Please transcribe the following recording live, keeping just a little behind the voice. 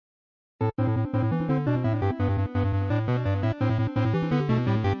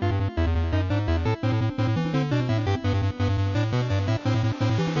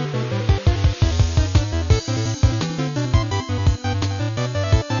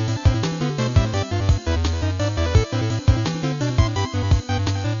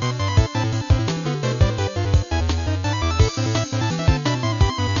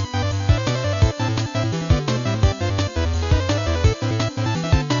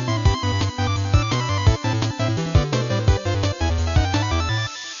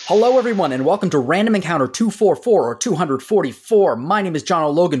Hello everyone and welcome to Random Encounter 244 or 244. My name is John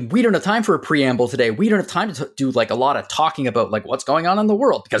O'Logan. We don't have time for a preamble today. We don't have time to do a lot of talking about what's going on in the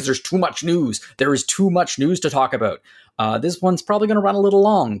world because there's too much news. There is too much news to talk about. This one's probably going to run a little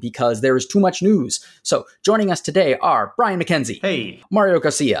long because there is too much news. So joining us today are Brian McKenzie. Hey. Mario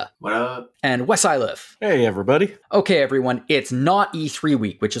Garcia. What up? And Wes Iliff. Hey, everybody. Okay, everyone, it's not E3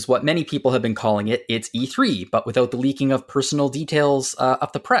 week, which is what many people have been calling it. It's E3, but without the leaking of personal details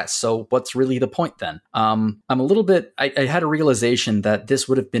of the press. So what's really the point then? I'm a little bit, I had a realization that this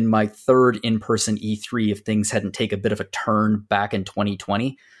would have been my third in-person E3 if things hadn't taken a bit of a turn back in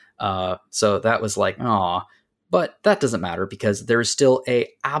 2020. So that was aw. But that doesn't matter because there is still a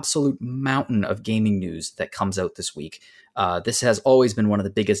absolute mountain of gaming news that comes out this week. This has always been one of the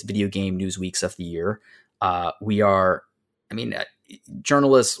biggest video game news weeks of the year.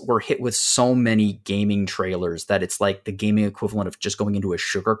 Journalists were hit with so many gaming trailers that it's like the gaming equivalent of just going into a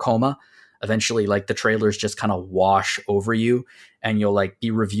sugar coma. Eventually, the trailers just kind of wash over you and you'll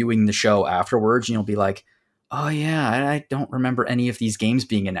be reviewing the show afterwards and you'll be like, oh yeah, I don't remember any of these games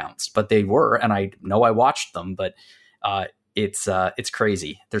being announced, but they were, and I know I watched them, but it's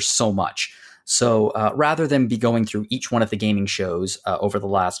crazy. There's so much. So rather than be going through each one of the gaming shows over the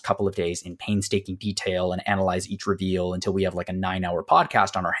last couple of days in painstaking detail and analyze each reveal until we have a 9-hour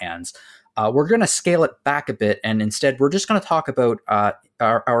podcast on our hands, we're going to scale it back a bit. And instead, we're just going to talk about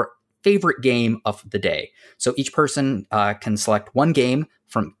our favorite game of the day. So each person can select one game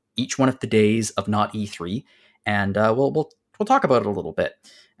from each one of the days of not E3, and we'll talk about it a little bit.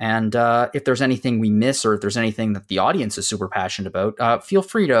 And if there's anything we miss or if there's anything that the audience is super passionate about, feel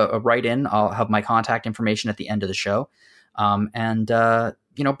free to write in. I'll have my contact information at the end of the show. And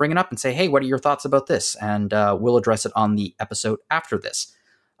bring it up and say, hey, what are your thoughts about this? And we'll address it on the episode after this.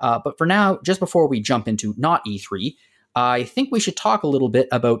 But for now, just before we jump into not E3, I think we should talk a little bit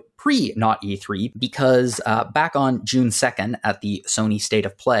about pre-not E3 because back on June 2nd at the Sony State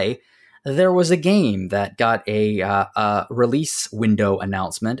of Play, there was a game that got a release window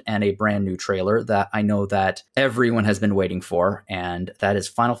announcement and a brand new trailer that I know that everyone has been waiting for, and that is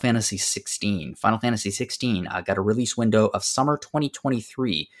Final Fantasy XVI. Final Fantasy XVI got a release window of summer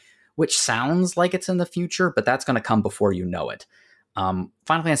 2023, which sounds like it's in the future, but that's going to come before you know it. Final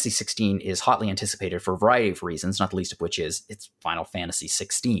Fantasy XVI is hotly anticipated for a variety of reasons, not the least of which is it's Final Fantasy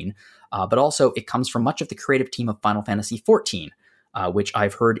XVI, but also it comes from much of the creative team of Final Fantasy XIV, which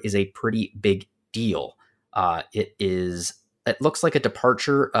I've heard is a pretty big deal. It looks like a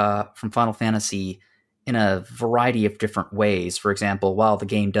departure from Final Fantasy in a variety of different ways. For example, while the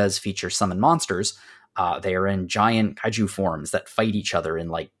game does feature summon monsters, they are in giant kaiju forms that fight each other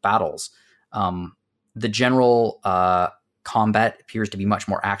in battles. The general combat appears to be much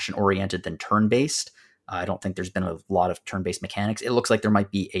more action-oriented than turn-based. I don't think there's been a lot of turn-based mechanics. It looks like there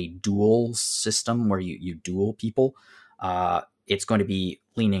might be a duel system where you duel people. It's going to be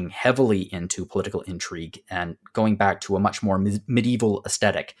leaning heavily into political intrigue and going back to a much more medieval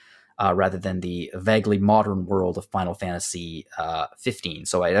aesthetic rather than the vaguely modern world of Final Fantasy 15.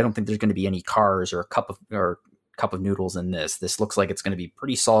 So I don't think there's going to be any cars or cup of noodles in this. This looks like it's going to be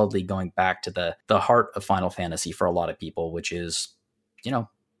pretty solidly going back to the heart of Final Fantasy for a lot of people, which is,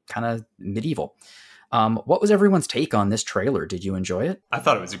 kind of medieval. What was everyone's take on this trailer? Did you enjoy it? I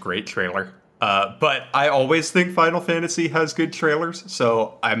thought it was a great trailer. But I always think Final Fantasy has good trailers,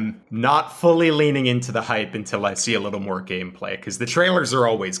 so I'm not fully leaning into the hype until I see a little more gameplay, because the trailers are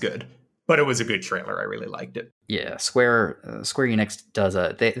always good. But it was a good trailer. I really liked it. Yeah, Square Enix does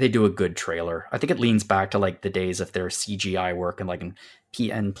they do a good trailer. I think it leans back to the days of their CGI work and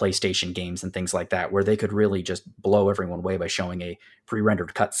in PlayStation games and things like that, where they could really just blow everyone away by showing a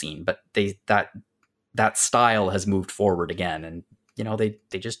pre-rendered cutscene. But that style has moved forward again, and they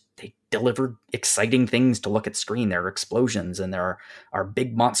delivered exciting things to look at screen. There are explosions and there are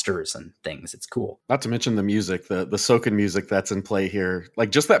big monsters and things. It's cool. Not to mention the music, the Soken music that's in play here.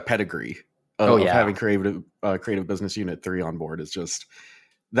 Just that pedigree of having creative business unit 3 on board is just,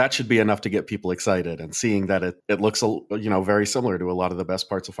 that should be enough to get people excited. And seeing that it looks very similar to a lot of the best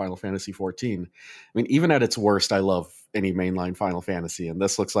parts of Final Fantasy XIV. Even at its worst, I love any mainline Final Fantasy, and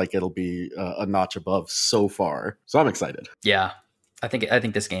this looks like it'll be a notch above so far. So I'm excited. Yeah. I think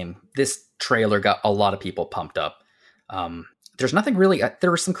this trailer got a lot of people pumped up. There's nothing really,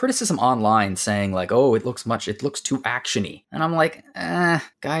 there was some criticism online saying it looks too actiony. And I'm like,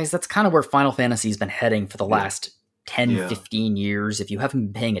 guys, that's kind of where Final Fantasy's been heading for the last 10, 15 years. If you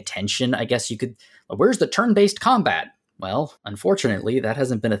haven't been paying attention, I guess you could, where's the turn-based combat? Well, unfortunately, that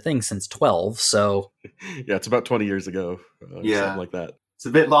hasn't been a thing since 12, so... Yeah, it's about 20 years ago. Something like that. It's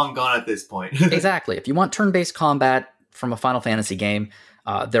a bit long gone at this point. Exactly. If you want turn-based combat from a Final Fantasy game,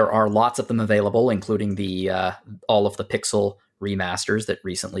 There are lots of them available, including the all of the Pixel remasters that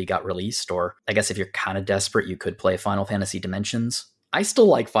recently got released. Or I guess if you're kind of desperate, you could play Final Fantasy Dimensions. I still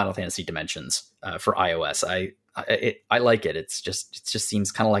like Final Fantasy Dimensions for iOS. I like it. It just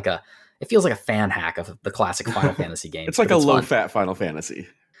seems kind of like it feels like a fan hack of the classic Final Fantasy game. It's like a low-fat Final Fantasy,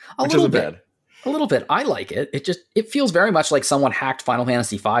 which isn't bad. A little bit. I like it. It feels very much like someone hacked Final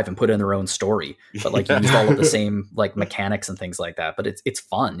Fantasy V and put in their own story, but like used all of the same like mechanics and things like that. But it's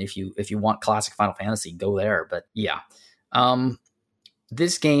fun if you want classic Final Fantasy, go there. But yeah,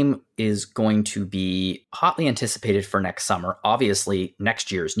 this game is going to be hotly anticipated for next summer. Obviously,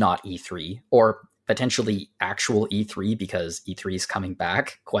 next year's not E3 or potentially actual E3 because E3 is coming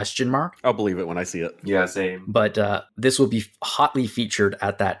back, ? I'll believe it when I see it. Yeah, same. But this will be hotly featured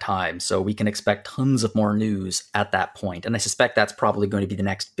at that time, so we can expect tons of more news at that point. And I suspect that's probably going to be the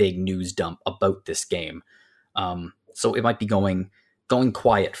next big news dump about this game. So it might be going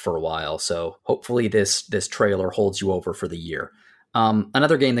quiet for a while, so hopefully this trailer holds you over for the year.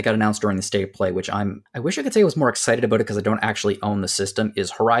 Another game that got announced during the State of Play, which I wish I could say I was more excited about it because I don't actually own the system,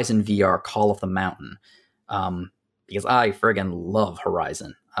 is Horizon VR Call of the Mountain. Because I friggin' love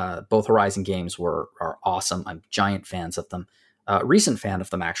Horizon. Both Horizon games are awesome. I'm giant fans of them. Recent fan of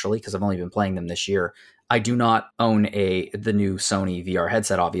them, actually, because I've only been playing them this year. I do not own the new Sony VR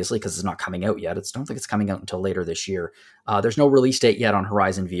headset, obviously, because it's not coming out yet. I don't think it's coming out until later this year. There's no release date yet on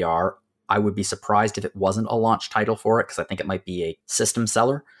Horizon VR. I would be surprised if it wasn't a launch title for it, because I think it might be a system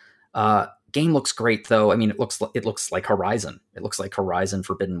seller. Game looks great, though. I mean, it looks like Horizon. It looks like Horizon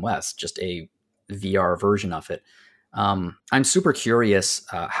Forbidden West, just a VR version of it. I'm super curious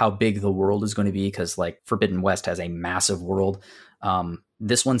how big the world is going to be, because like Forbidden West has a massive world.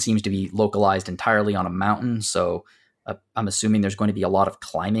 This one seems to be localized entirely on a mountain, so I'm assuming there's going to be a lot of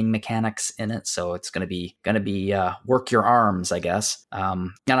climbing mechanics in it, so it's going to be work your arms, I guess.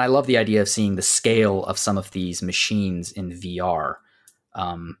 And I love the idea of seeing the scale of some of these machines in VR.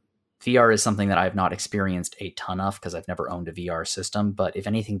 VR is something that I've not experienced a ton of because I've never owned a VR system, but if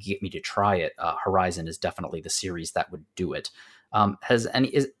anything can get me to try it, Horizon is definitely the series that would do it. Have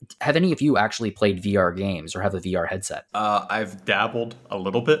any of you actually played VR games or have a VR headset? I've dabbled a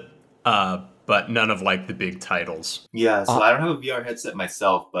little bit, but none of like the big titles. Yeah, so I don't have a VR headset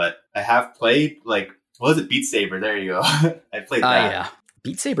myself, but I have played what was it? Beat Saber. There you go. I played that. Yeah.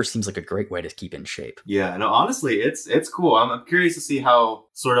 Beat Saber seems like a great way to keep in shape. Yeah, no, honestly, it's cool. I'm curious to see how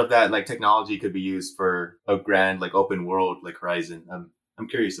sort of that like technology could be used for a grand like open world like Horizon. I'm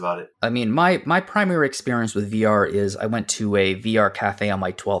curious about it. I mean, my primary experience with VR is I went to a VR cafe on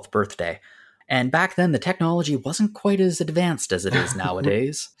my 12th birthday. And back then, the technology wasn't quite as advanced as it is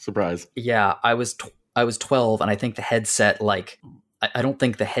nowadays. Surprise. Yeah, I was 12, and I think the headset, I don't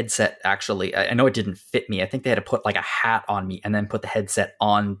think the headset actually, I know it didn't fit me. I think they had to put like a hat on me and then put the headset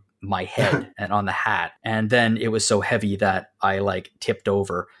on my head and on the hat. And then it was so heavy that I like tipped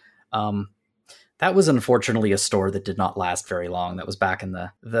over. That was unfortunately a store that did not last very long. That was back in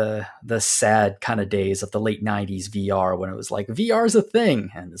the sad kind of days of the late 90s VR when it was like, VR is a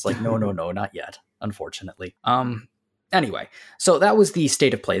thing. And it's like, no, not yet, unfortunately. Anyway, so that was the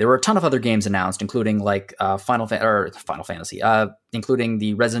State of Play. There were a ton of other games announced, including like Final Fantasy, including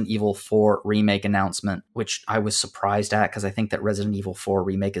the Resident Evil 4 remake announcement, which I was surprised at because I think that Resident Evil 4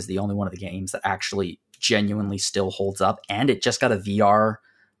 remake is the only one of the games that actually genuinely still holds up, and it just got a VR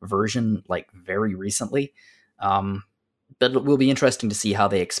version like very recently. But it will be interesting to see how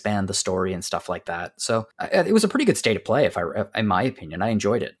they expand the story and stuff like that. So it was a pretty good State of Play, in my opinion. I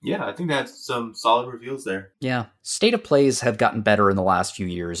enjoyed it. Yeah, I think that's some solid reviews there. Yeah. State of Plays have gotten better in the last few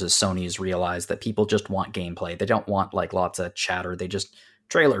years as Sony has realized that people just want gameplay. They don't want like lots of chatter. They just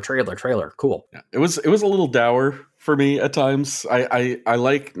trailer. Cool. Yeah, it was a little dour for me at times. I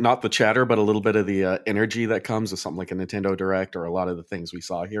like not the chatter, but a little bit of the energy that comes with something like a Nintendo Direct or a lot of the things we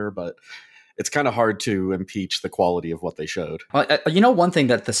saw here. But it's kind of hard to impeach the quality of what they showed. Well, one thing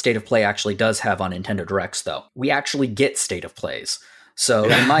that the State of Play actually does have on Nintendo Directs, though, we actually get State of Plays. So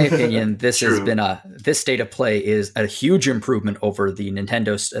in my opinion, this State of Play is a huge improvement over the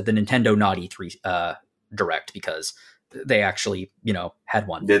Nintendo Not E3 Direct, because they actually, had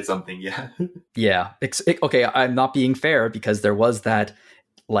one. Did something, yeah. Yeah. Okay, I'm not being fair because there was that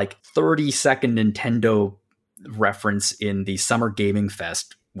like 30-second Nintendo reference in the Summer Gaming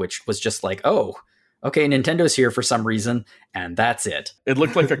Fest, which was just like, oh, okay, Nintendo's here for some reason, and that's it. It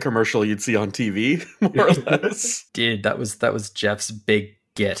looked like a commercial you'd see on TV, more or less. Dude, that was Jeff's big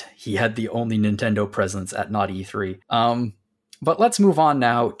get. He had the only Nintendo presence at Not E3. But let's move on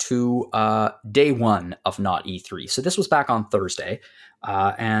now to day one of Not E3. So this was back on Thursday.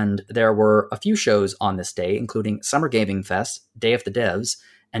 And there were a few shows on this day, including Summer Gaming Fest, Day of the Devs,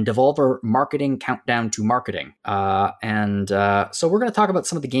 and Devolver Marketing Countdown to Marketing. So we're going to talk about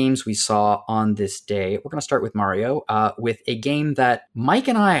some of the games we saw on this day. We're going to start with Mario, with a game that Mike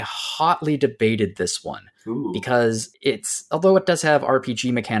and I hotly debated this one. Ooh. Because although it does have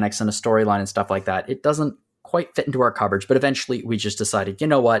RPG mechanics and a storyline and stuff like that, it doesn't quite fit into our coverage. But eventually we just decided, you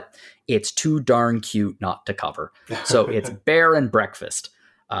know what? It's too darn cute not to cover. So it's Bear and Breakfast.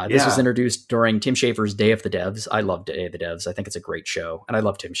 This was introduced during Tim Schafer's Day of the Devs. I love Day of the Devs. I think it's a great show. And I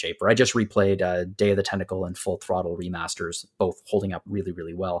love Tim Schafer. I just replayed Day of the Tentacle and Full Throttle remasters, both holding up really,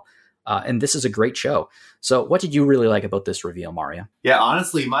 really well. And this is a great show. So what did you really like about this reveal, Mario? Yeah,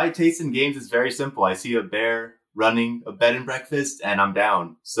 honestly, my taste in games is very simple. I see a bear running a bed and breakfast and I'm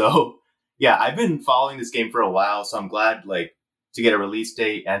down. So yeah, I've been following this game for a while. So I'm glad to get a release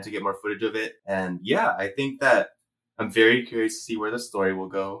date and to get more footage of it. And yeah, I think that I'm very curious to see where the story will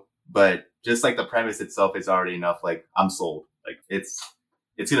go, but just the premise itself is already enough. I'm sold. It's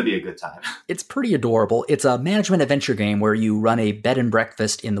going to be a good time. It's pretty adorable. It's a management adventure game where you run a bed and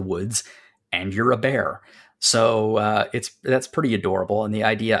breakfast in the woods and you're a bear. So that's pretty adorable. And the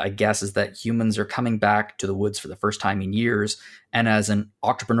idea, I guess, is that humans are coming back to the woods for the first time in years. And as an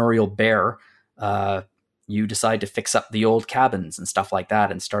entrepreneurial bear, you decide to fix up the old cabins and stuff like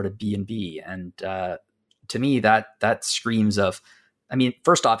that and start a B&B. And to me, that screams of,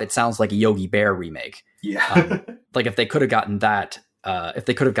 first off, it sounds like a Yogi Bear remake. Yeah. If they could have gotten that,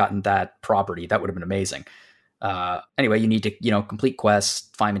 property, that would have been amazing. Anyway, you need to, complete quests,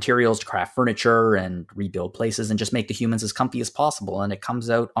 find materials to craft furniture and rebuild places and just make the humans as comfy as possible. And it comes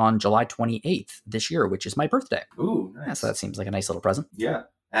out on July 28th this year, which is my birthday. Ooh, nice. Yeah, so that seems like a nice little present. Yeah.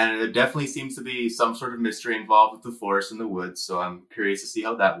 And there definitely seems to be some sort of mystery involved with the forest and the woods. So I'm curious to see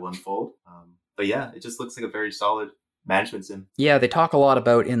how that will unfold. But yeah, it just looks like a very solid management sim. Yeah, they talk a lot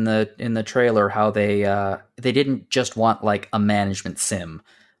about in the trailer how they didn't just want a management sim,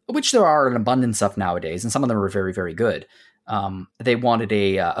 which there are an abundance of nowadays, and some of them are very, very good. They wanted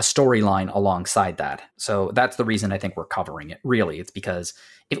a storyline alongside that. So that's the reason I think we're covering it. Really, it's because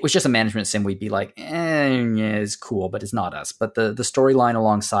if it was just a management sim, we'd be like, yeah, it's cool, but it's not us. But the storyline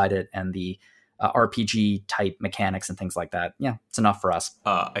alongside it and the RPG type mechanics and things like that, yeah, it's enough for us.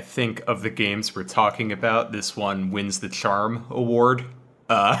 I think of the games we're talking about, this one wins the Charm Award.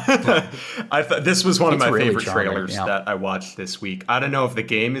 I thought this was one of my favorite trailers that I watched this week. I don't know if the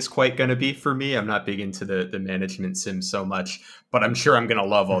game is quite going to be for me. I'm not big into the management sim so much, but I'm sure I'm going to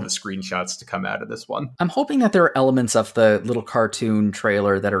love all the screenshots to come out of this one. I'm hoping that there are elements of the little cartoon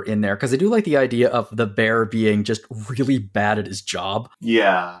trailer that are in there, because I do like the idea of the bear being just really bad at his job.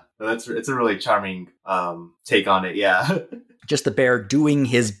 Yeah, it's a really charming take on it. Yeah. Just the bear doing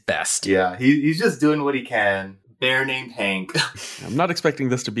his best. Yeah, he's just doing what he can. Bear named Hank. I'm not expecting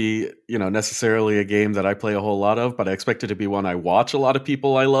this to be, necessarily a game that I play a whole lot of, but I expect it to be one I watch a lot of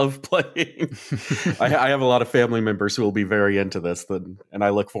people I love playing. I have a lot of family members who will be very into this, and I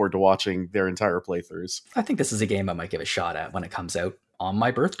look forward to watching their entire playthroughs. I think this is a game I might give a shot at when it comes out on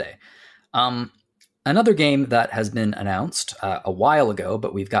my birthday. Another game that has been announced a while ago,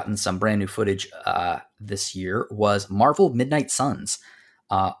 but we've gotten some brand new footage this year, was Marvel Midnight Suns.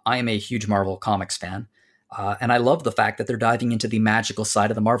 I am a huge Marvel Comics fan. And I love the fact that they're diving into the magical side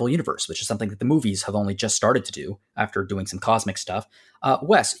of the Marvel Universe, which is something that the movies have only just started to do after doing some cosmic stuff.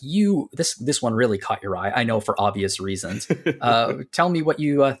 Wes, this one really caught your eye, I know for obvious reasons. Tell me what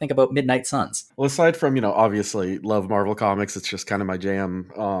you think about Midnight Suns. Well, aside from, obviously love Marvel Comics, it's just kind of my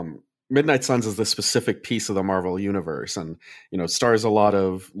jam. Midnight Suns is the specific piece of the Marvel Universe and, stars a lot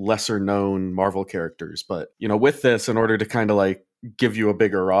of lesser known Marvel characters. But, with this, in order to kind of give you a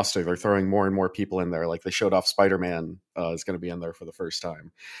bigger roster, they're throwing more and more people in there. They showed off Spider-Man is going to be in there for the first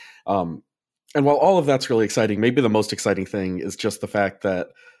time. And while all of that's really exciting, maybe the most exciting thing is just the fact that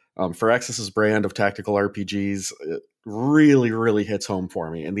Firaxis's brand of tactical RPGs, it really, really hits home for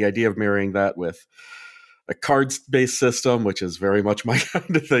me. And the idea of marrying that with a cards-based system, which is very much my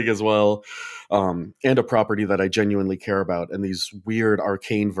kind of thing as well, and a property that I genuinely care about, and these weird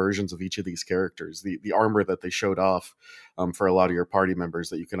arcane versions of each of these characters. The armor that they showed off for a lot of your party members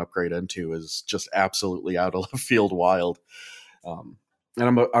that you can upgrade into is just absolutely out of left field wild. And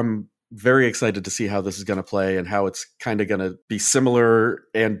I'm very excited to see how this is going to play and how it's kind of going to be similar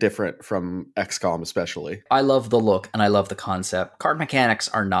and different from XCOM, especially. I love the look and I love the concept. Card mechanics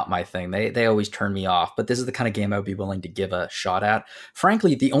are not my thing. They always turn me off, but this is the kind of game I would be willing to give a shot at.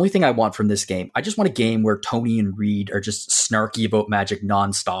 Frankly, the only thing I want from this game, I just want a game where Tony and Reed are just snarky about magic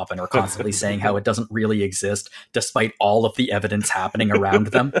nonstop and are constantly saying how it doesn't really exist, despite all of the evidence happening around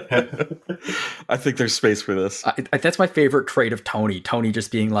them. I think there's space for this. That's my favorite trait of Tony. Tony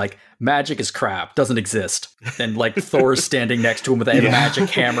just being like, magic is crap, doesn't exist. And like Thor's standing next to him with a magic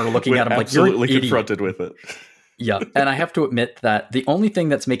hammer looking at him like, you're an idiot. Confronted with it. Yeah. And I have to admit that the only thing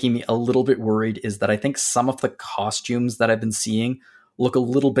that's making me a little bit worried is that I think some of the costumes that I've been seeing look a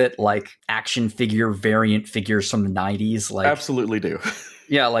little bit like action figure variant figures from the 90s. Like, absolutely do.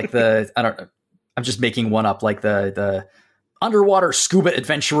 Yeah, like I'm just making one up, like the underwater scuba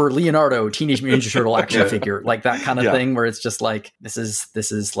adventurer Leonardo Teenage Mutant Ninja Turtle action figure, like that kind of thing, where it's just like this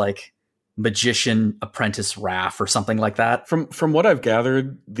is like magician apprentice Raph or something like that. From what I've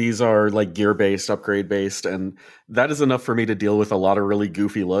gathered, these are like gear based, upgrade based, and that is enough for me to deal with a lot of really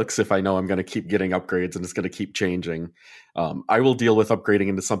goofy looks if I know I'm going to keep getting upgrades and it's going to keep changing. I will deal with upgrading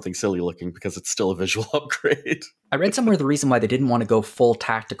into something silly looking because it's still a visual upgrade. I read somewhere the reason why they didn't want to go full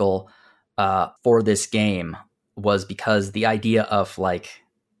tactical for this game was because the idea of like,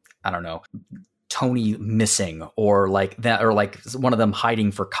 I don't know, Tony missing or like that, or like one of them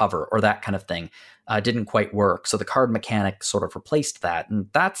hiding for cover or that kind of thing didn't quite work. So the card mechanic sort of replaced that. And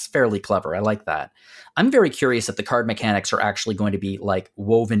that's fairly clever. I like that. I'm very curious if the card mechanics are actually going to be like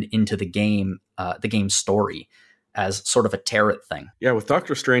woven into the game story as sort of a Tarot thing. Yeah, with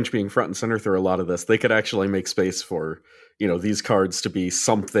Doctor Strange being front and center through a lot of this, they could actually make space for, these cards to be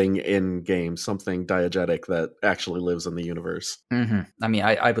something in game, something diegetic that actually lives in the universe. Mm-hmm. I mean,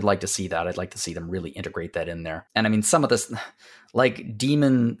 I would like to see that. I'd like to see them really integrate that in there. And I mean, some of this, like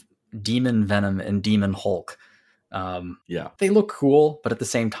Demon Venom and Demon Hulk, they look cool, but at the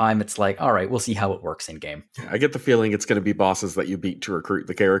same time, it's like, all right, we'll see how it works in game. I get the feeling it's going to be bosses that you beat to recruit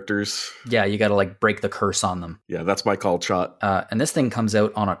the characters. Yeah, you got to like break the curse on them. Yeah, that's my called shot. And this thing comes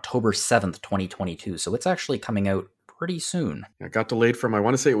out on October 7th, 2022. So it's actually coming out pretty soon. It got delayed from, I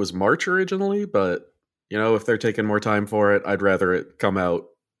want to say it was March originally, but if they're taking more time for it, I'd rather it come out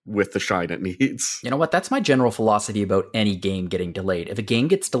with the shine it needs. You know what? That's my general philosophy about any game getting delayed. If a game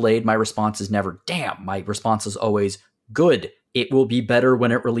gets delayed, my response is never, damn. My response is always, good. It will be better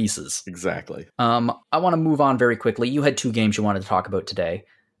when it releases. Exactly. I want to move on very quickly. You had 2 games you wanted to talk about today.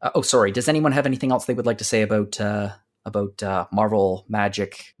 Sorry. Does anyone have anything else they would like to say about Marvel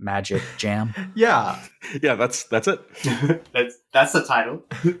Magic Jam? Yeah, that's it. that's the title.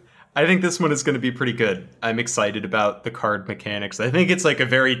 I think this one is going to be pretty good. I'm excited about the card mechanics. I think it's like a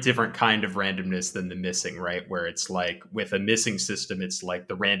very different kind of randomness than the missing, right? Where it's like with a missing system, it's like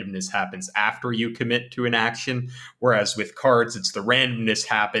the randomness happens after you commit to an action. Whereas with cards, it's the randomness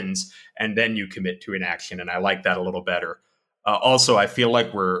happens and then you commit to an action. And I like that a little better. Also, I feel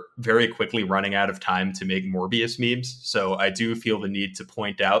like we're very quickly running out of time to make Morbius memes. So I do feel the need to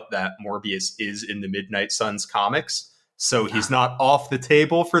point out that Morbius is in the Midnight Suns comics. So he's not off the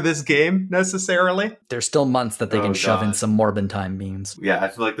table for this game necessarily. There's still months that they can shove in some Morbentime memes. Yeah, I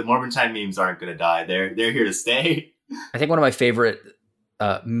feel like the Morbentime memes aren't going to die. They're here to stay. I think one of my favorite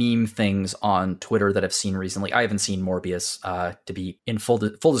meme things on Twitter that I've seen recently, I haven't seen Morbius. To be in full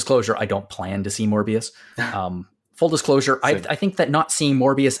disclosure, I don't plan to see Morbius. Full disclosure, I think that not seeing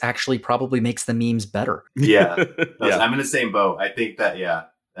Morbius actually probably makes the memes better. Yeah. I'm in the same boat. I think that,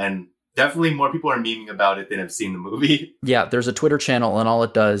 and definitely more people are memeing about it than have seen the movie. Yeah, there's a Twitter channel, and all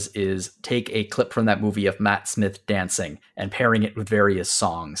it does is take a clip from that movie of Matt Smith dancing and pairing it with various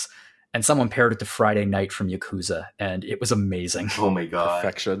songs. And someone paired it to Friday Night from Yakuza, and it was amazing. Oh my God.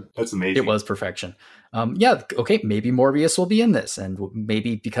 Perfection. That's amazing. It was perfection. Okay, maybe Morbius will be in this, and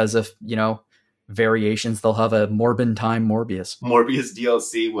maybe because of, variations, they'll have a Morbentime Morbius. Morbius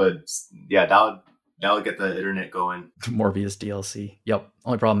DLC would, that would get the internet going. Morbius DLC. Yep.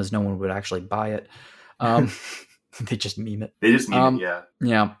 Only problem is no one would actually buy it. They just meme it.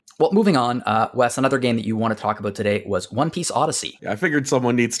 Yeah. Well, moving on, Wes, another game that you want to talk about today was One Piece Odyssey. Yeah, I figured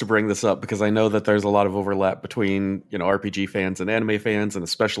someone needs to bring this up because I know that there's a lot of overlap between, RPG fans and anime fans, and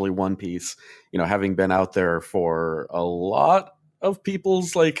especially One Piece, having been out there for a lot of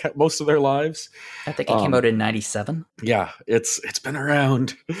people's, most of their lives. I think it came out in 97. Yeah, it's been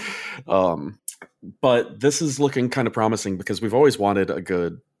around. But this is looking kind of promising because we've always wanted a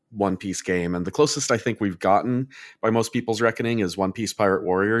good One Piece game. And the closest I think we've gotten by most people's reckoning is One Piece Pirate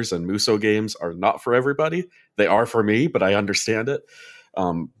Warriors, and Musou games are not for everybody. They are for me, but I understand it.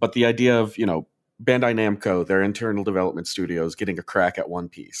 But the idea of, Bandai Namco, their internal development studios, getting a crack at One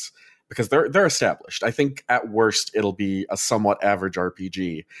Piece. because they're established. I think at worst it'll be a somewhat average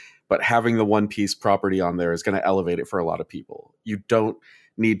RPG, but having the One Piece property on there is going to elevate it for a lot of people. You don't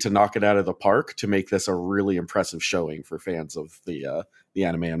need to knock it out of the park to make this a really impressive showing for fans of the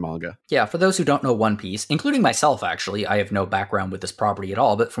anime and manga. Yeah, for those who don't know One Piece, including myself, actually, I have no background with this property at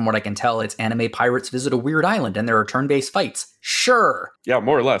all, but from what I can tell, it's anime pirates visit a weird island and there are turn-based fights. Sure. Yeah,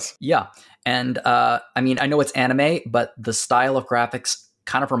 more or less. Yeah. And, I mean, I know it's anime, but the style of graphics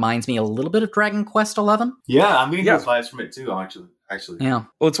kind of reminds me a little bit of Dragon Quest XI. Yeah, I'm getting those vibes from it too, actually. Yeah.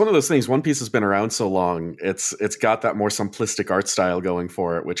 Well, it's one of those things. One Piece has been around so long. It's got that more simplistic art style going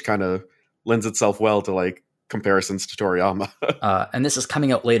for it, which kind of lends itself well to like comparisons to Toriyama. And this is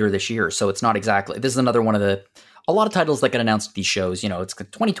coming out later this year, so it's not exactly. This is another one of a lot of titles that get announced at these shows. You know, it's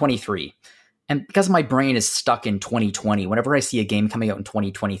 2023. And because my brain is stuck in 2020, whenever I see a game coming out in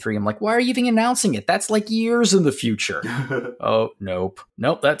 2023, I'm like, why are you even announcing it? That's like years in the future. Oh, nope.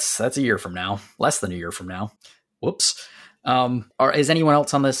 That's a year from now. Less than a year from now. Whoops. Is anyone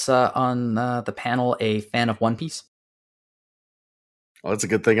else on this on the panel a fan of One Piece? Well, it's a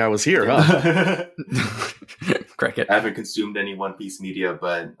good thing I was here, huh? Cricket. I haven't consumed any One Piece media,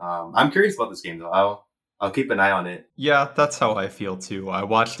 but I'm curious about this game though. I'll keep an eye on it. Yeah, that's how I feel too. I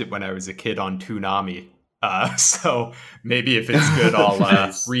watched it when I was a kid on Toonami. So maybe if it's good,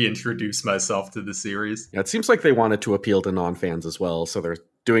 I'll reintroduce myself to the series. Yeah, it seems like they wanted to appeal to non-fans as well, so they're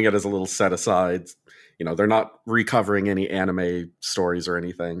doing it as a little set aside. You know, they're not recovering any anime stories or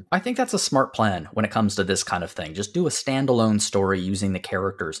anything. I think that's a smart plan when it comes to this kind of thing. Just do a standalone story using the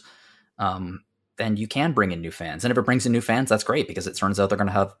characters. Then you can bring in new fans. And if it brings in new fans, that's great, because it turns out they're going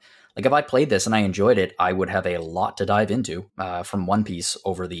to have, like, if I played this and I enjoyed it, I would have a lot to dive into from One Piece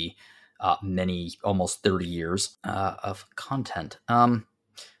over the many, almost 30 years of content.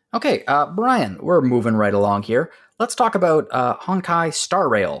 Okay, Brian, we're moving right along here. Let's talk about Honkai Star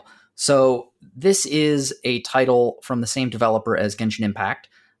Rail. So this is a title from the same developer as Genshin Impact.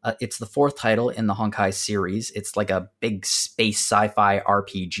 It's the fourth title in the Honkai series. It's like a big space sci-fi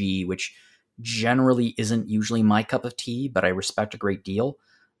RPG, which generally isn't usually my cup of tea, but I respect a great deal.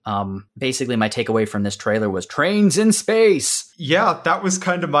 Basically, my takeaway from this trailer was trains in space. Yeah, that was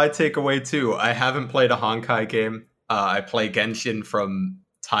kind of my takeaway too. I haven't played a Honkai game. I play Genshin from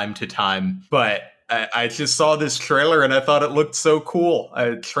time to time, but I just saw this trailer and I thought it looked so cool.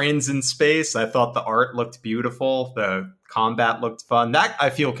 Trains in space. I thought the art looked beautiful. The combat looked fun. That I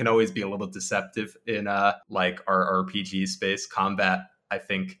feel can always be a little deceptive in like our RPG space. Combat, I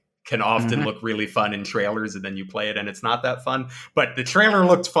think, can often look really fun in trailers, and then you play it and it's not that fun. But the trailer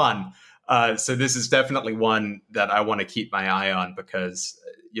looked fun. So this is definitely one that I want to keep my eye on because,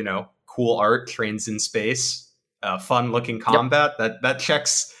 you know, cool art, trains in space, fun looking combat. Yep. That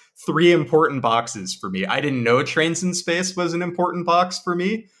checks 3 important boxes for me. I didn't know trains in space was an important box for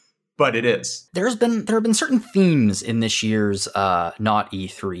me, but it is. There have been certain themes in this year's not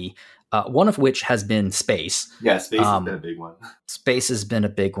E3. One of which has been space. Yeah, space has been a big one. Space has been a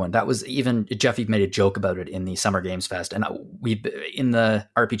big one. That was even Jeff. You've made a joke about it in the Summer Games Fest, and we've in the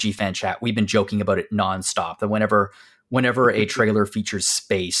RPG fan chat. We've been joking about it nonstop. That whenever a trailer features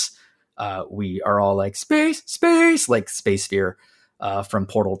space, we are all like space, like Space Sphere from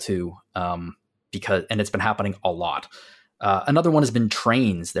Portal 2, because it's been happening a lot. Another one has been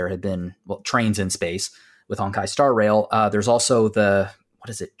trains. There have been trains in space with Honkai Star Rail. There's also what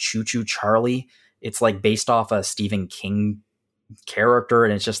is it? Choo Choo Charlie. It's like based off a Stephen King character,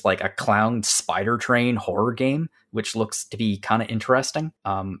 and it's just like a clown spider train horror game, which looks to be kind of interesting.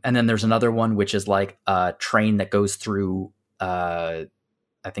 And then there's another one which is like a train that goes through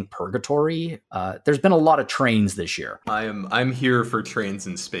I think purgatory. There's been a lot of trains this year. I'm here for Trains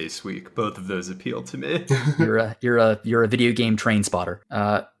in Space Week. Both of those appeal to me. You're a video game train spotter.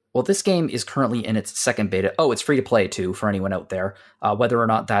 Well, this game is currently in its second beta. Oh, it's free to play too for anyone out there. Whether or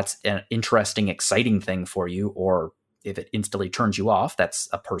not that's an interesting, exciting thing for you, or if it instantly turns you off, that's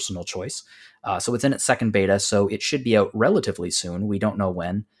a personal choice. So it's in its second beta, so it should be out relatively soon. We don't know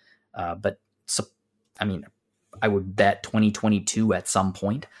when, but I mean, I would bet 2022 at some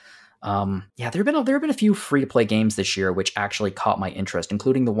point. There have been a few free to play games this year which actually caught my interest,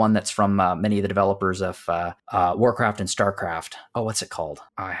 including the one that's from many of the developers of Warcraft and Starcraft. Oh, what's it called?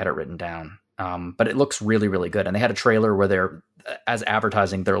 I had it written down. But it looks really, really good. And they had a trailer where they're, as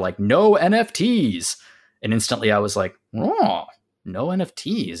advertising, they're like, no NFTs. And instantly I was like, oh, no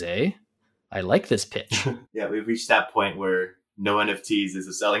NFTs, eh? I like this pitch. Yeah, we've reached that point where no NFTs is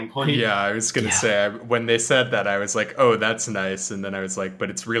a selling point. Yeah, I was going to say, when they said that, I was like, oh, that's nice. And then I was like,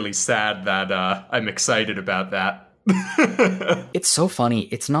 but it's really sad that I'm excited about that. It's so funny.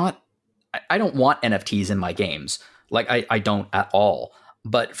 It's not, I don't want NFTs in my games. Like, I don't at all.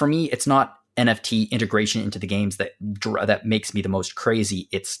 But for me, it's not NFT integration into the games that makes me the most crazy.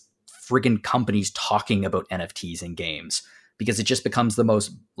 It's friggin' companies talking about NFTs in games, because it just becomes the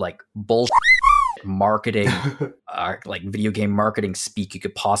most like bullshit marketing, like video game marketing speak you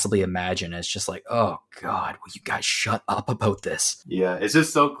could possibly imagine. It's just like, oh God, will you guys shut up about this? Yeah, it's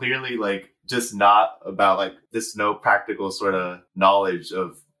just so clearly like just not about like this no practical sort of knowledge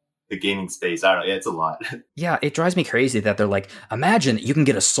of the gaming space. I don't know. It's a lot. Yeah, it drives me crazy that they're like, imagine that you can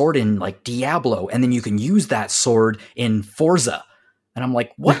get a sword in like Diablo and then you can use that sword in Forza. And I'm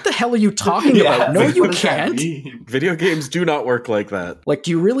like, what the hell are you talking about? No, you can't. Video games do not work like that. Like,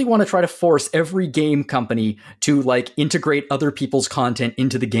 do you really want to try to force every game company to like integrate other people's content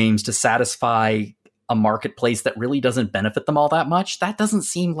into the games to satisfy a marketplace that really doesn't benefit them all that much? That doesn't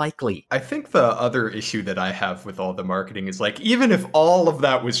seem likely. I think the other issue that I have with all the marketing is like, even if all of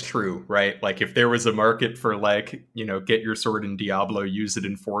that was true, right? Like if there was a market for like, you know, get your sword in Diablo, use it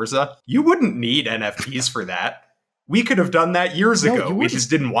in Forza, you wouldn't need NFTs for that. We could have done that years ago. We just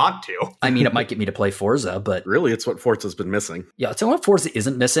didn't want to. I mean, it might get me to play Forza, but... Really, it's what Forza's been missing. Yeah, I'll tell you what Forza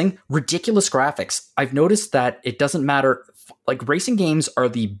isn't missing. Ridiculous graphics. I've noticed that it doesn't matter. Like, racing games are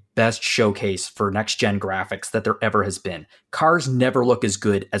the best showcase for next-gen graphics that there ever has been. Cars never look as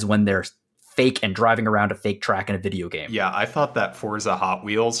good as when they're fake and driving around a fake track in a video game. Yeah, I thought that Forza Hot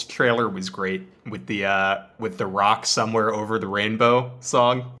Wheels trailer was great with the Rock Somewhere Over the Rainbow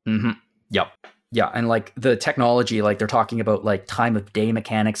song. Mm-hmm. Yep. Yeah, and like the technology, like they're talking about like time of day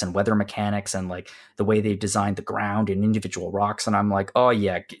mechanics and weather mechanics and like the way they've designed the ground and individual rocks. And I'm like, oh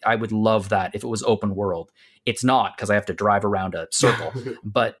yeah, I would love that if it was open world. It's not, because I have to drive around a circle.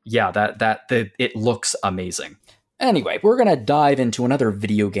 But yeah, it looks amazing. Anyway, we're gonna dive into another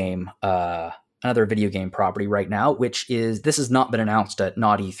video game property right now, this has not been announced at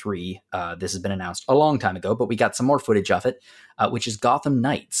not E3. This has been announced a long time ago, but we got some more footage of it, which is Gotham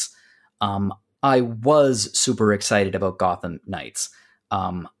Knights. I was super excited about Gotham Knights.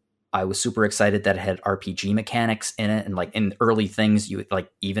 I was super excited that it had RPG mechanics in it, and like in early things, you like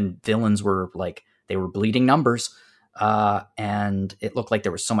even villains were like they were bleeding numbers, and it looked like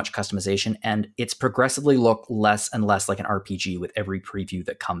there was so much customization, and it's progressively looked less and less like an RPG with every preview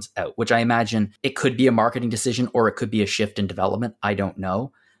that comes out, which I imagine it could be a marketing decision or it could be a shift in development. I don't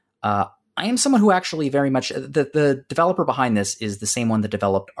know. I am someone who actually very much... The developer behind this is the same one that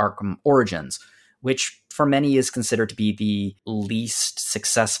developed Arkham Origins, which for many is considered to be the least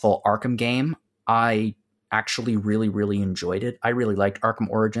successful Arkham game. I actually really, really enjoyed it. I really liked Arkham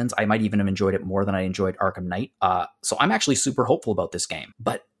Origins. I might even have enjoyed it more than I enjoyed Arkham Knight. So I'm actually super hopeful about this game.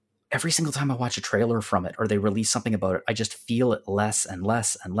 But every single time I watch a trailer from it or they release something about it, I just feel it less and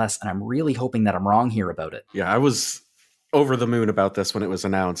less and less. And I'm really hoping that I'm wrong here about it. Yeah, I was over the moon about this when it was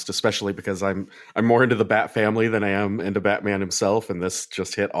announced, especially because I'm more into the Bat family than I am into Batman himself, and this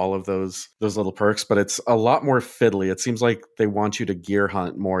just hit all of those little perks. But it's a lot more fiddly. It seems like they want you to gear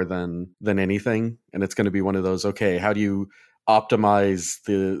hunt more than anything, and it's going to be one of those. Okay, how do you optimize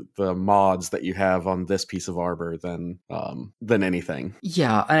the mods that you have on this piece of armor than anything?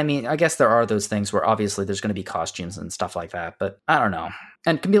 Yeah, I mean, I guess there are those things where obviously there's going to be costumes and stuff like that, but I don't know.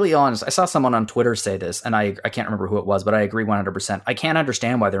 And completely honest, I saw someone on Twitter say this, and I can't remember who it was, but I agree 100%. I can't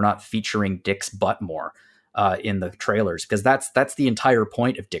understand why they're not featuring Dick's butt more in the trailers, because that's the entire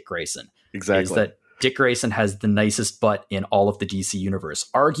point of Dick Grayson. Exactly. Is that Dick Grayson has the nicest butt in all of the DC universe,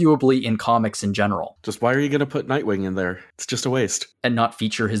 arguably in comics in general. Just why are you going to put Nightwing in there? It's just a waste. And not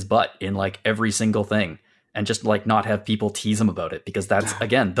feature his butt in like every single thing. And just like not have people tease him about it, because that's,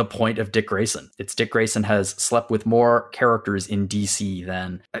 again, the point of Dick Grayson. It's Dick Grayson has slept with more characters in DC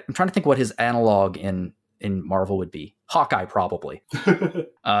than... I'm trying to think what his analog in Marvel would be. Hawkeye, probably.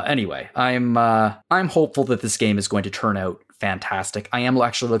 Anyway, I'm hopeful that this game is going to turn out fantastic. I am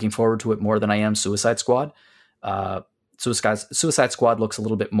actually looking forward to it more than I am Suicide Squad. Suicide Squad looks a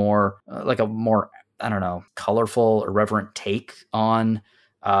little bit more like a more, I don't know, colorful, irreverent take on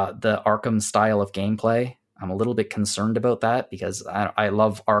the Arkham style of gameplay. I'm a little bit concerned about that because I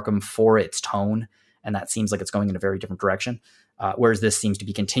love Arkham for its tone, and that seems like it's going in a very different direction. Whereas this seems to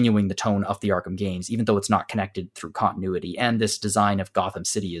be continuing the tone of the Arkham games, even though it's not connected through continuity. And this design of Gotham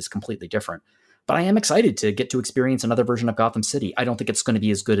City is completely different. But I am excited to get to experience another version of Gotham City. I don't think it's going to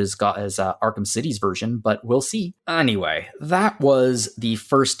be as good as Arkham City's version, but we'll see. Anyway, that was the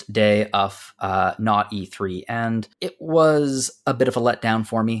first day of not E3, and it was a bit of a letdown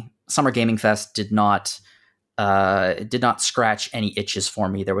for me. Summer Gaming Fest did not scratch any itches for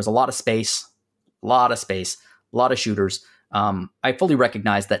me. There was a lot of space, a lot of shooters. I fully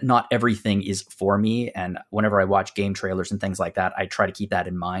recognize that not everything is for me. And whenever I watch game trailers and things like that, I try to keep that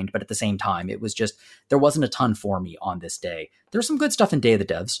in mind. But at the same time, it was just, there wasn't a ton for me on this day. There's some good stuff in Day of the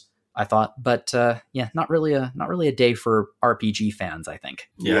Devs, I thought, but not really a day for RPG fans, I think.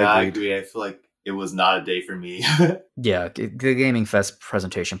 Yeah, I agree. I feel like it was not a day for me. Yeah, the Gaming Fest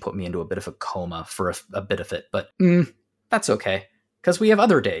presentation put me into a bit of a coma for a bit of it, but that's okay, because we have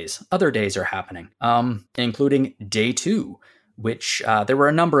other days. Other days are happening, including Day 2, which there were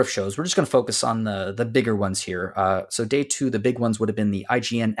a number of shows. We're just going to focus on the bigger ones here. So Day 2, the big ones would have been the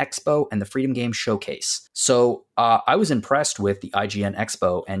IGN Expo and the Freedom Game Showcase. So I was impressed with the IGN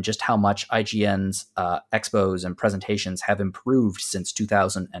Expo and just how much IGN's expos and presentations have improved since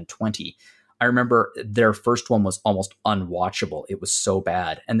 2020. I remember their first one was almost unwatchable. It was so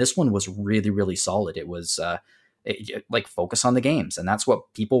bad. And this one was really, really solid. It was like focus on the games. And that's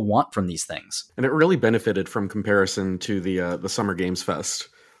what people want from these things. And it really benefited from comparison to the Summer Games Fest.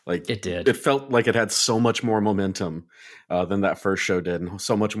 Like it did. It felt like it had so much more momentum than that first show did, and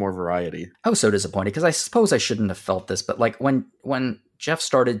so much more variety. I was so disappointed because I suppose I shouldn't have felt this, but like when Jeff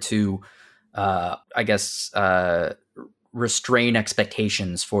started to, restrain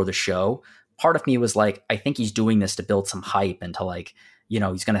expectations for the show, part of me was like, I think he's doing this to build some hype and to like,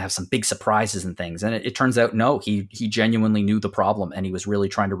 he's going to have some big surprises and things. And it turns out, no, he genuinely knew the problem and he was really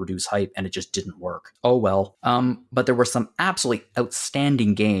trying to reduce hype and it just didn't work. Oh, well. But there were some absolutely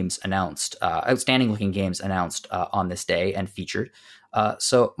outstanding games announced, outstanding looking games announced on this day and featured.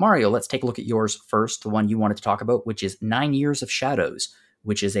 So Mario, let's take a look at yours first, the one you wanted to talk about, which is 9 Years of Shadows,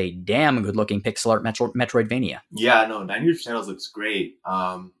 which is a damn good looking pixel art Metroidvania. Yeah, no, 9 Years of Shadows looks great.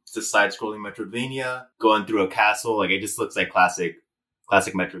 It's a side-scrolling Metroidvania going through a castle. Like, it just looks like classic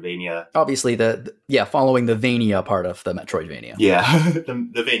Metroidvania. Obviously, following the Vania part of the Metroidvania. Yeah,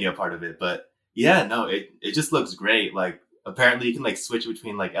 the Vania part of it. But yeah, no, it just looks great. Like, apparently you can like switch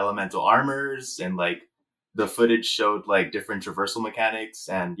between like elemental armors, and like the footage showed like different traversal mechanics.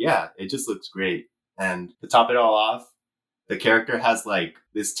 And yeah, it just looks great. And to top it all off, the character has like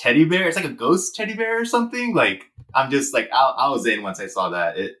this teddy bear. It's like a ghost teddy bear or something. Like, I'm just like, I was in once I saw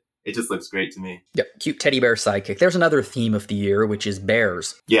that. It just looks great to me. Yep, cute teddy bear sidekick. There's another theme of the year, which is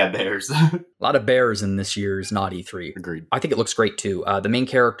bears. Yeah, bears. A lot of bears in this year's Naughty 3. Agreed. I think it looks great, too. The main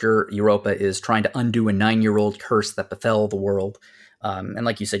character, Europa, is trying to undo a 9-year-old curse that befell the world. And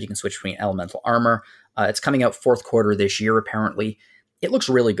like you said, you can switch between elemental armor. It's coming out fourth quarter this year, apparently. It looks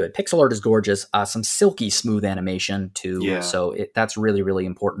really good. Pixel art is gorgeous. Some silky smooth animation, too. Yeah. So that's really, really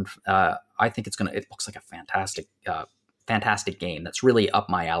important. I think it looks like a fantastic game that's really up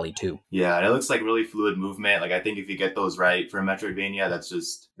my alley too. Yeah, and it looks like really fluid movement. Like, I think if you get those right for a Metroidvania,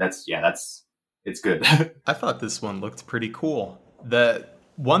 it's good. I thought this one looked pretty cool. The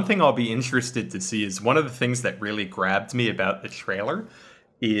one thing I'll be interested to see is one of the things that really grabbed me about the trailer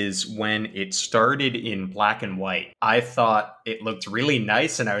is when it started in black and white. I thought it looked really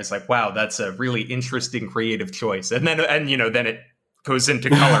nice, and I was like, wow, that's a really interesting creative choice. And then it goes into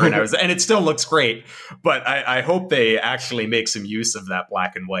color, and it still looks great. But I hope they actually make some use of that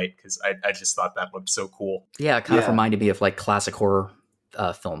black and white, because I just thought that looked so cool. Yeah, it kind of reminded me of like classic horror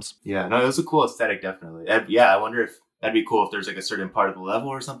films. Yeah, no, it was a cool aesthetic, definitely. I wonder if that'd be cool if there's like a certain part of the level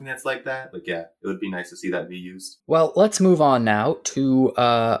or something that's like that. Like, yeah, it would be nice to see that be used. Well, let's move on now to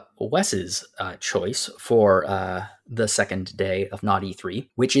Wes's choice for the second day of Naughty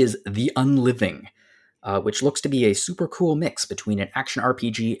 3, which is The Unliving. Which looks to be a super cool mix between an action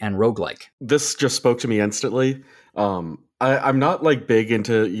RPG and roguelike. This just spoke to me instantly. I'm not like big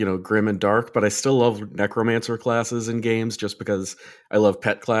into, grim and dark, but I still love necromancer classes in games just because I love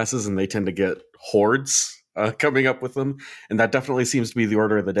pet classes and they tend to get hordes coming up with them. And that definitely seems to be the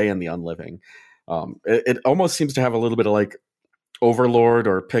order of the day in The Unliving. It almost seems to have a little bit of like Overlord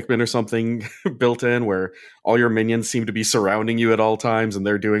or Pikmin or something built in, where all your minions seem to be surrounding you at all times and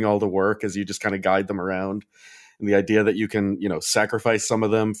they're doing all the work as you just kind of guide them around. And the idea that you can, sacrifice some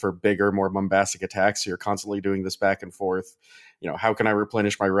of them for bigger, more bombastic attacks. So you're constantly doing this back and forth. How can I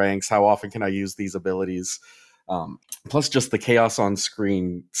replenish my ranks? How often can I use these abilities? Plus just the chaos on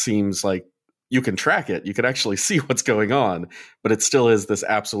screen seems like you can track it. You can actually see what's going on, but it still is this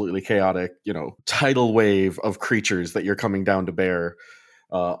absolutely chaotic, tidal wave of creatures that you're coming down to bear,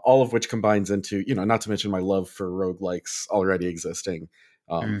 all of which combines into, not to mention my love for roguelikes already existing.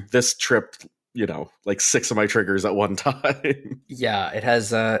 This tripped, like 6 of my triggers at one time. Yeah, it has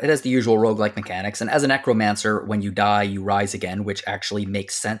the usual roguelike mechanics. And as a necromancer, when you die, you rise again, which actually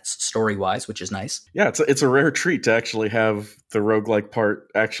makes sense story-wise, which is nice. Yeah, it's a rare treat to actually have the roguelike part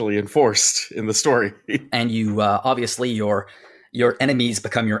actually enforced in the story. And you, obviously, your enemies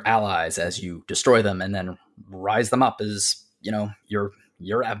become your allies as you destroy them and then rise them up as,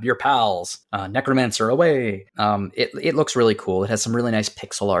 your pals. Necromancer away. It looks really cool. It has some really nice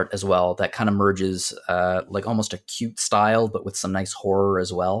pixel art as well that kind of merges like almost a cute style, but with some nice horror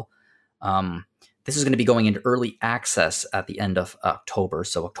as well. This is going to be going into early access at the end of October,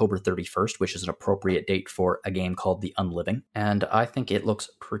 so October 31st, which is an appropriate date for a game called The Unliving. And I think it looks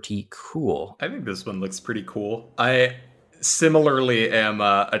pretty cool. I think this one looks pretty cool. I similarly am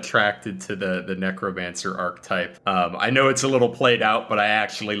attracted to the Necromancer archetype. I know it's a little played out, but I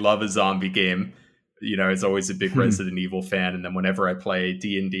actually love a zombie game. I was always a big Resident Evil fan, and then whenever I play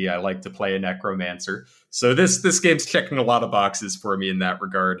D&D, I like to play a Necromancer. So this game's checking a lot of boxes for me in that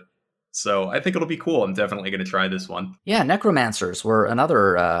regard. So I think it'll be cool. I'm definitely going to try this one. Yeah, Necromancers were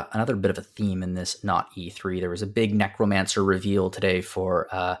another bit of a theme in this Not E3. There was a big Necromancer reveal today for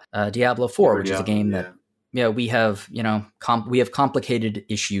Diablo 4, which is a game that we have complicated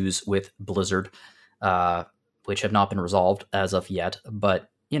issues with Blizzard, which have not been resolved as of yet. But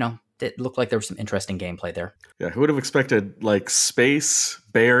it looked like there was some interesting gameplay there. Yeah, who would have expected like space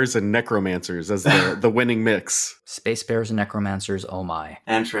bears and necromancers as the winning mix? Space bears and necromancers, oh my.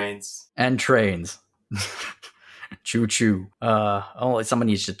 And trains. Choo choo. Someone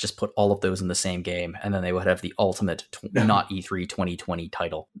needs to just put all of those in the same game, and then they would have the ultimate Not E3 2020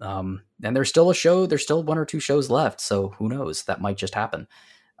 title. And there's still there's still 1 or 2 shows left, so who knows? That might just happen.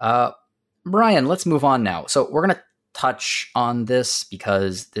 Brian, let's move on now. So we're going to touch on this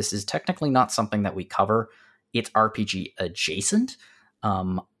because this is technically not something that we cover. It's RPG adjacent.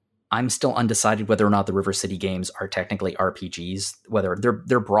 I'm still undecided whether or not the River City games are technically RPGs, whether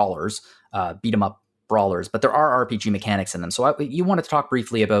they're brawlers, beat 'em up brawlers, but there are RPG mechanics in them. So you wanted to talk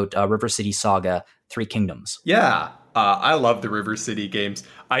briefly about River City Saga 3 Kingdoms. Yeah, I love the River City games.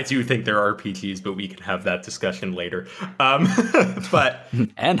 I do think they're RPGs, but we can have that discussion later. But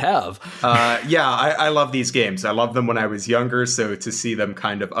and have. I love these games. I loved them when I was younger, so to see them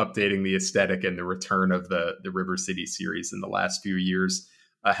kind of updating the aesthetic and the return of the River City series in the last few years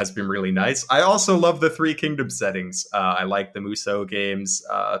has been really nice. I also love the 3 Kingdoms settings. I like the Musou games,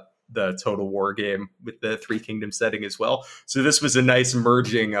 the Total War game with the 3 Kingdoms setting as well. So this was a nice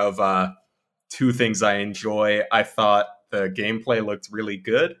merging of 2 things I enjoy. I thought the gameplay looked really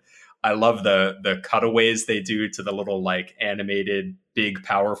good. I love the cutaways they do to the little like animated big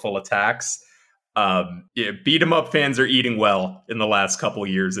powerful attacks. Beat 'em up fans are eating well in the last couple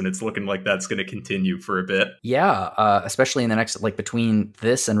years, and it's looking like that's going to continue for a bit. Yeah, especially in the next, like between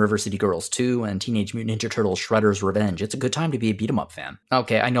this and River City Girls 2 and Teenage Mutant Ninja Turtles Shredder's Revenge, it's a good time to be a beat 'em up fan.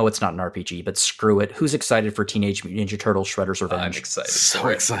 Okay, I know it's not an RPG, but screw it. Who's excited for Teenage Mutant Ninja Turtles Shredder's Revenge? I'm excited. So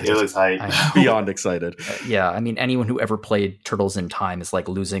excited. It was hype. Beyond excited. Yeah, I mean, anyone who ever played Turtles in Time is like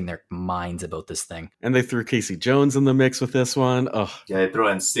losing their minds about this thing. And they threw Casey Jones in the mix with this one. Oh. Yeah, they throw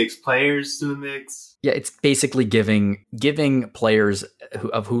in 6 players to the mix. Yeah, it's basically giving players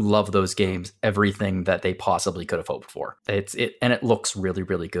who love those games everything that they possibly could have hoped for. And it looks really,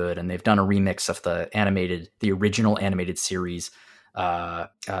 really good. And they've done a remix of the original animated series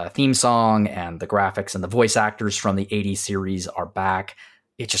theme song, and the graphics and the voice actors from the 80s series are back.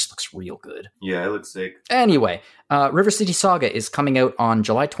 It just looks real good. Yeah, it looks sick. Anyway, River City Saga is coming out on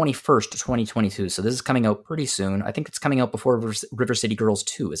July 21st, 2022. So this is coming out pretty soon. I think it's coming out before River City Girls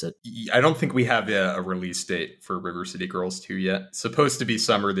 2, is it? I don't think we have a release date for River City Girls 2 yet. It's supposed to be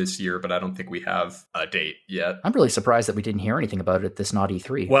summer this year, but I don't think we have a date yet. I'm really surprised that we didn't hear anything about it at this Not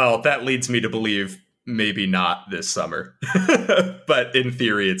E3. Well, that leads me to believe maybe not this summer. But in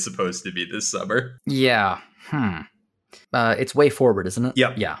theory, it's supposed to be this summer. Yeah. It's Way Forward, isn't it?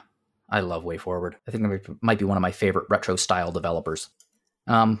 Yep. Yeah. I love Way Forward. I think that might be one of my favorite retro style developers.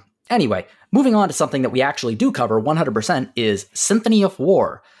 Anyway, moving on to something that we actually do cover 100% is Symphony of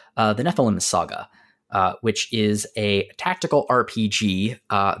War, the Nephilim Saga, which is a tactical RPG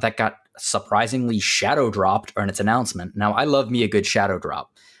that got surprisingly shadow dropped on its announcement. Now, I love me a good shadow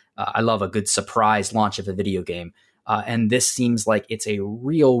drop. I love a good surprise launch of a video game. And this seems like it's a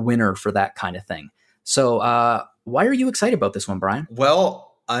real winner for that kind of thing. So why are you excited about this one, Brian?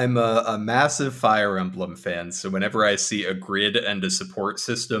 Well, I'm a massive Fire Emblem fan, so whenever I see a grid and a support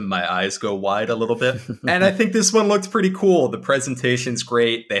system, my eyes go wide a little bit. And I think this one looked pretty cool. The presentation's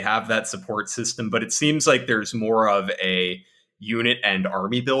great. They have that support system, but it seems like there's more of a unit and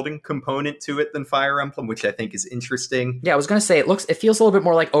army building component to it than Fire Emblem, which I think is interesting. Yeah, I was going to say, it feels a little bit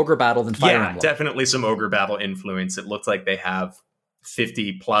more like Ogre Battle than Fire Emblem. Yeah, definitely some Ogre Battle influence. It looks like they have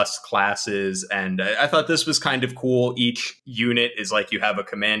 50 plus classes, and I thought this was kind of cool. Each unit is like you have a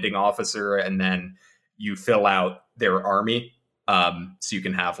commanding officer, and then you fill out their army So you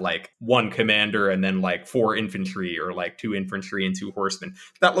can have like one commander and then like 4 infantry, or like 2 infantry and 2 horsemen.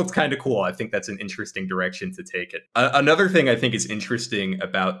 That looks kind of cool. I think that's an interesting direction to take it. Another thing I think is interesting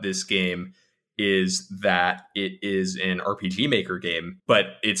about this game is that it is an RPG Maker game,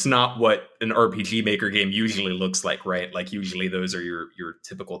 but it's not what an RPG Maker game usually looks like, right? Like usually those are your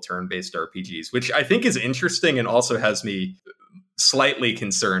typical turn-based RPGs, which I think is interesting and also has me slightly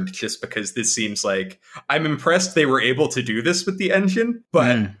concerned, just because this seems like, I'm impressed they were able to do this with the engine,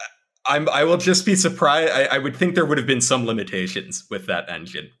 but I will just be surprised. I would think there would have been some limitations with that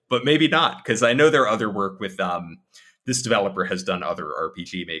engine, but maybe not, because I know there are other work with this developer has done other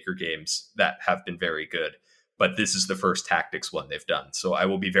RPG Maker games that have been very good, but this is the first tactics one they've done. So I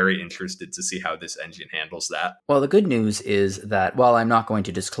will be very interested to see how this engine handles that. Well, the good news is that while I'm not going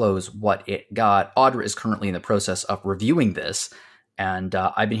to disclose what it got, Audra is currently in the process of reviewing this, and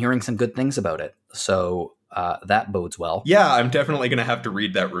I've been hearing some good things about it. So that bodes well. Yeah, I'm definitely going to have to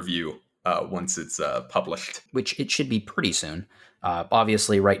read that review once it's published. Which it should be pretty soon.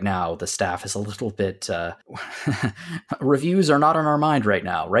 Obviously, right now, the staff is a little bit... reviews are not on our mind right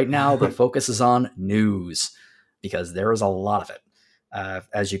now. Right now, the focus is on news, because there is a lot of it,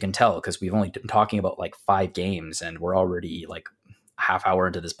 as you can tell, because we've only been talking about like 5 games, and we're already like a half hour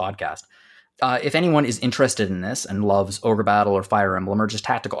into this podcast. If anyone is interested in this and loves Ogre Battle or Fire Emblem or just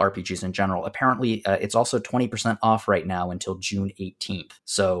tactical RPGs in general, apparently it's also 20% off right now until June 18th.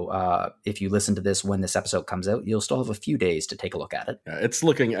 So if you listen to this when this episode comes out, you'll still have a few days to take a look at it. Yeah, it's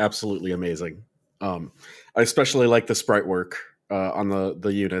looking absolutely amazing. I especially like the sprite work on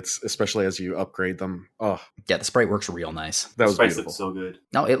the units, especially as you upgrade them. Oh, yeah, the sprite work's real nice. That was beautiful. Looks so good.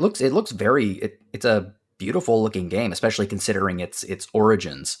 No, it looks very. It's a beautiful looking game, especially considering its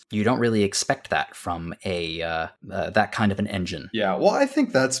origins. You don't really expect that from a that kind of an engine. Yeah, well, I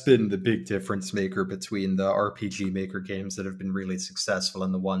think that's been the big difference maker between the RPG Maker games that have been really successful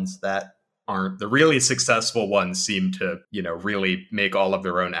and the ones that aren't. The really successful ones seem to, really make all of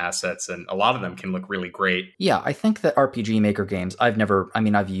their own assets, and a lot of them can look really great. Yeah, I think that RPG Maker games,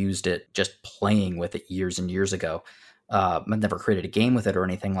 I've used it just playing with it years and years ago. I've never created a game with it or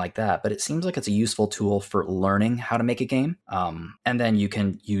anything like that, but it seems like it's a useful tool for learning how to make a game. And then you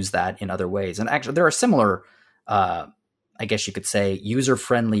can use that in other ways. And actually, there are similar, I guess you could say,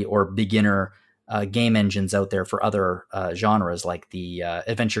 user-friendly or beginner game engines out there for other genres, like the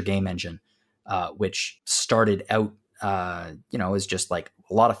Adventure Game Engine, which started out, is just like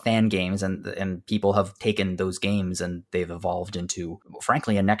a lot of fan games, and people have taken those games and they've evolved into,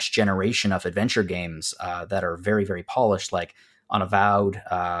 frankly, a next generation of adventure games that are very, very polished, like Unavowed,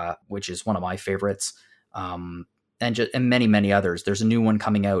 which is one of my favorites, and many, many others. There's a new one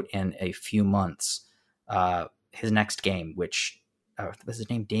coming out in a few months. His next game, which was his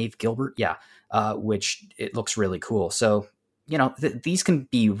name, Dave Gilbert? Yeah, which it looks really cool. So, these can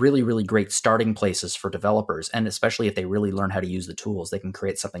be really, really great starting places for developers, and especially if they really learn how to use the tools, they can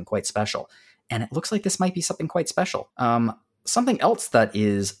create something quite special. And it looks like this might be something quite special. Something else that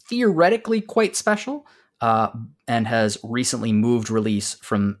is theoretically quite special and has recently moved release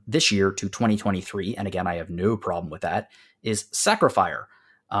from this year to 2023, and again, I have no problem with that, is Sacrifier.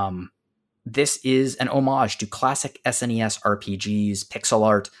 This is an homage to classic SNES RPGs, pixel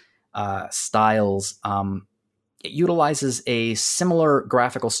art styles. It utilizes a similar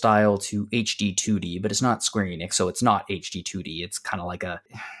graphical style to HD 2D, but it's not Square Enix, so it's not HD 2D. It's kind of like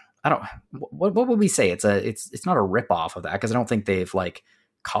what would we say? It's not a ripoff of that, because I don't think they've like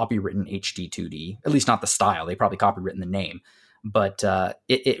copywritten HD 2D, at least not the style. They probably copywritten the name, but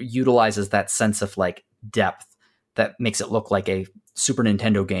it utilizes that sense of like depth that makes it look like a Super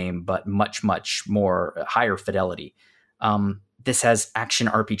Nintendo game, but much, much more higher fidelity. This has action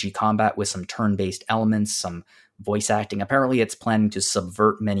RPG combat with some turn-based elements, some voice acting. Apparently, it's planning to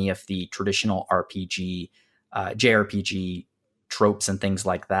subvert many of the traditional JRPG tropes and things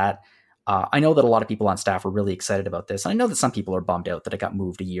like that. I know that a lot of people on staff are really excited about this. I know that some people are bummed out that it got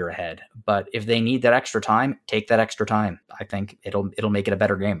moved a year ahead, but if they need that extra time, take that extra time. I think it'll make it a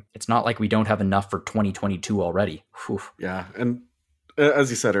better game. It's not like we don't have enough for 2022 already. Whew. Yeah, and as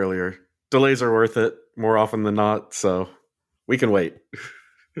you said earlier, delays are worth it more often than not, so we can wait.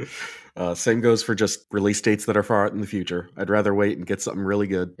 Same goes for just release dates that are far out in the future. I'd rather wait and get something really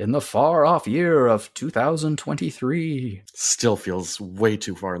good. In the far off year of 2023. Still feels way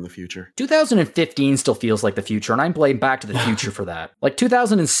too far in the future. 2015 still feels like the future, and I'm blaming Back to the Future for that. Like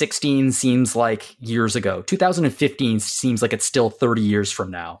 2016 seems like years ago. 2015 seems like it's still 30 years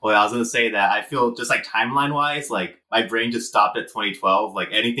from now. Well, I was going to say that I feel just like timeline-wise, like my brain just stopped at 2012. Like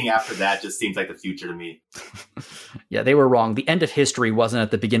anything after that just seems like the future to me. Yeah, they were wrong. The end of history wasn't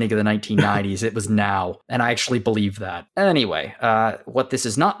at the beginning of the 1990s. It was now. And I actually believe that. Anyway, what this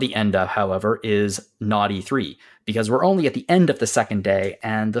is not the end of, however, is Naughty 3, because we're only at the end of the second day.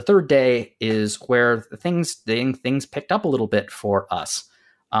 And the third day is where things picked up a little bit for us.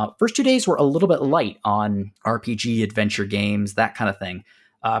 First 2 days were a little bit light on RPG, adventure games, that kind of thing.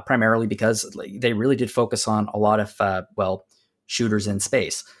 Primarily because they really did focus on a lot of, shooters in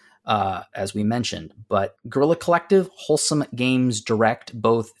space. As we mentioned, but Guerrilla Collective, Wholesome Games Direct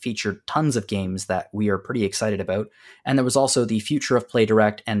both featured tons of games that we are pretty excited about. And there was also the Future of Play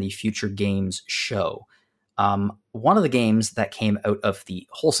Direct and the Future Games Show. One of the games that came out of the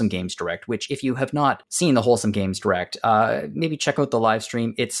Wholesome Games Direct, which if you have not seen the Wholesome Games Direct, maybe check out the live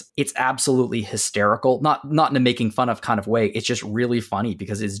stream. It's absolutely hysterical, not in a making fun of kind of way. It's just really funny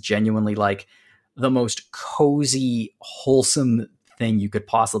because it's genuinely like the most cozy, wholesome thing you could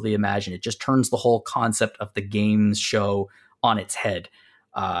possibly imagine. It just turns the whole concept of the games show on its head,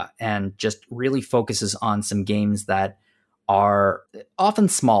 and just really focuses on some games that are often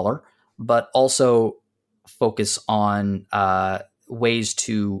smaller, but also focus on ways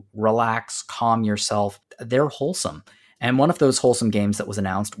to relax, calm yourself. They're wholesome. And one of those wholesome games that was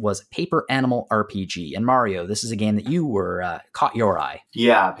announced was Paper Animal RPG. And Mario, this is a game that you were caught your eye.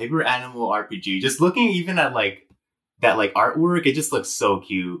 Yeah, Paper Animal RPG. Just looking even at that artwork, it just looks so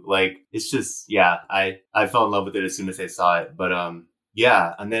cute. Like, it's just, yeah, I fell in love with it as soon as I saw it. But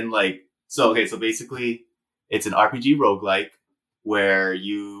yeah, and then so basically it's an RPG roguelike where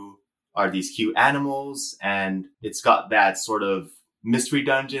you are these cute animals, and it's got that sort of mystery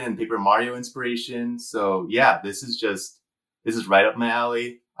dungeon and Paper Mario inspiration. So yeah, this is right up my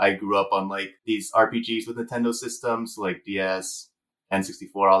alley. I grew up on these RPGs with Nintendo systems, like DS,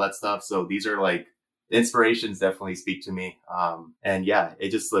 N64, all that stuff. So these are the inspirations definitely speak to me. And yeah, it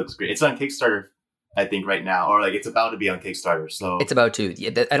just looks great. It's on Kickstarter, I think, right now, or it's about to be on Kickstarter. So it's about to.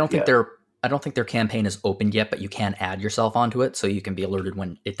 I don't think their campaign is opened yet, but you can add yourself onto it, so you can be alerted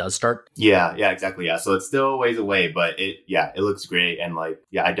when it does start. Yeah, exactly. Yeah, so it's still a ways away, but it looks great, and I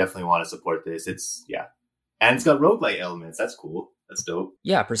definitely want to support this. And it's got roguelike elements. That's cool. That's dope.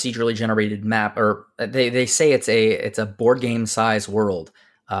 Yeah, procedurally generated map, or they say it's a board game size world.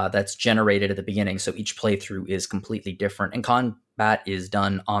 That's generated at the beginning, so each playthrough is completely different, and combat is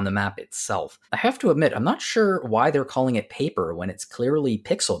done on the map itself. I have to admit, I'm not sure why they're calling it paper when it's clearly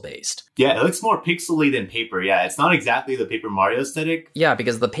pixel-based. Yeah, it looks more pixely than paper. Yeah, it's not exactly the Paper Mario aesthetic. Yeah,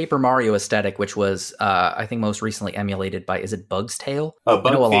 because the Paper Mario aesthetic, which was, I think most recently emulated by, is it Bug's Tale? Oh,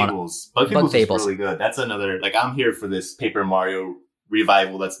 Bug Fables. Bug Fables is really good. That's another, I'm here for this Paper Mario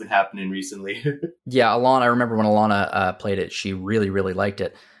revival that's been happening recently. Yeah, Alana, I remember when Alana played it, she really, really liked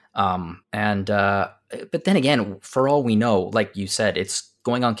it. But then again, for all we know, like you said, it's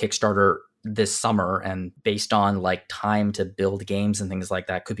going on Kickstarter this summer, and based on time to build games and things like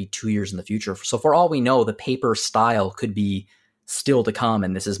that, could be 2 years in the future. So for all we know, the paper style could be still to come,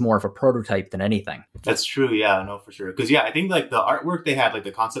 and this is more of a prototype than anything. That's true. Yeah, no, for sure. Because I think the artwork they had,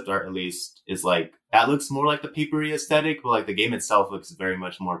 the concept art at least, is that looks more like the papery aesthetic, but the game itself looks very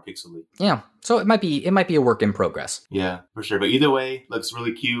much more pixely. Yeah, so it might be a work in progress. Yeah, for sure. But either way, looks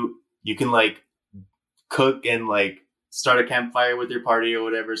really cute. You can cook and start a campfire with your party or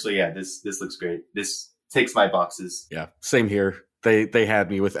whatever. So yeah, this looks great. This ticks my boxes. Yeah, same here. They had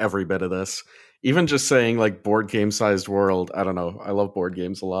me with every bit of this. Even just saying board game sized world, I don't know. I love board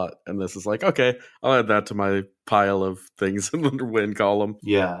games a lot, and this is okay, I'll add that to my pile of things in the win column.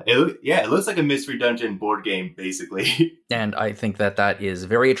 Yeah, it looks like a mystery dungeon board game basically. And I think that is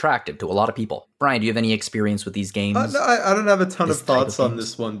very attractive to a lot of people. Brian, do you have any experience with these games? No, I don't have a ton of thoughts on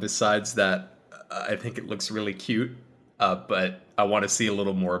this one besides that I think it looks really cute. But I want to see a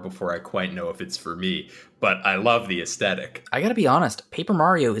little more before I quite know if it's for me. But I love the aesthetic. I gotta be honest, Paper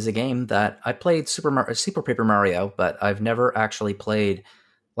Mario is a game that I played Super Paper Mario, but I've never actually played.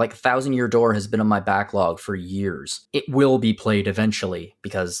 1,000 Year Door has been on my backlog for years. It will be played eventually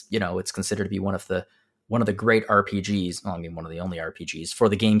because, it's considered to be one of the great RPGs. Well, I mean, one of the only RPGs for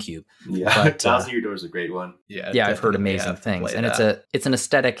the GameCube. Yeah, but 1,000 Year Door is a great one. Yeah, I've heard amazing things, and it's an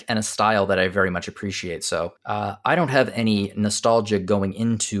aesthetic and a style that I very much appreciate. So I don't have any nostalgia going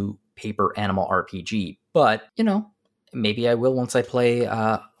into Paper Animal RPG, but maybe I will once I play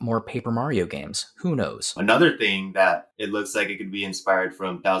more Paper Mario games. Who knows? Another thing that it looks like it could be inspired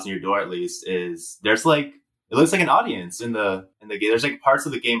from 1,000 Year Door at least is there's it looks like an audience in the game. There's parts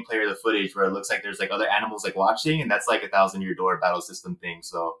of the gameplay or the footage where it looks like there's other animals watching, and that's a 1,000 Year Door battle system thing.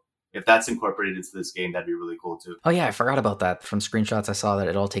 So if that's incorporated into this game, that'd be really cool too. Oh yeah, I forgot about that. From screenshots I saw that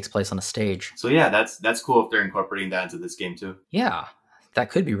it all takes place on a stage. So yeah, that's cool if they're incorporating that into this game too. Yeah, that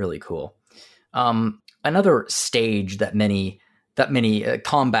could be really cool. Another stage that many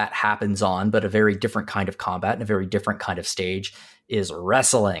combat happens on, but a very different kind of combat and a very different kind of stage is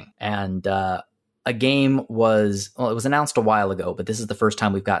wrestling. And a game it was announced a while ago, but this is the first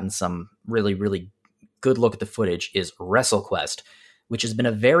time we've gotten some really, really good look at the footage, is WrestleQuest, which has been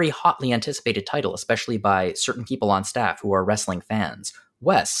a very hotly anticipated title, especially by certain people on staff who are wrestling fans.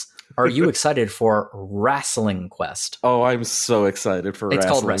 Wes, are you excited for Wrestling Quest? Oh, I'm so excited for It's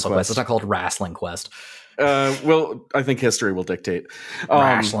called WrestleQuest. It's not called Wrestling Quest. Well, I think history will dictate.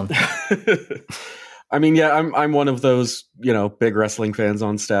 Wrestling. I mean, yeah, I'm one of those, big wrestling fans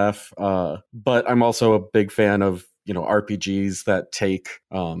on staff. But I'm also a big fan of, RPGs that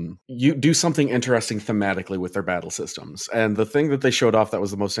you do something interesting thematically with their battle systems. And the thing that they showed off that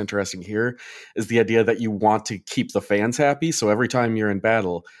was the most interesting here is the idea that you want to keep the fans happy. So every time you're in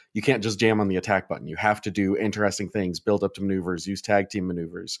battle, you can't just jam on the attack button. You have to do interesting things, build up to maneuvers, use tag team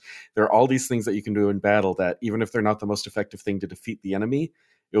maneuvers. There are all these things that you can do in battle that even if they're not the most effective thing to defeat the enemy,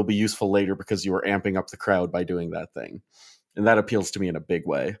 it'll be useful later because you are amping up the crowd by doing that thing. And that appeals to me in a big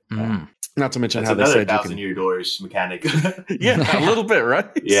way. Not to mention how they said you can... Your doors mechanic. Yeah, a little bit, right?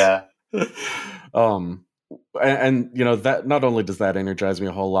 Yeah. And that not only does that energize me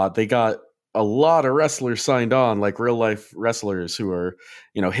a whole lot, they got a lot of wrestlers signed on, like real life wrestlers who are,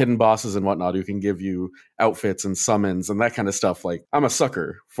 hidden bosses and whatnot, who can give you outfits and summons and that kind of stuff. Like, I'm a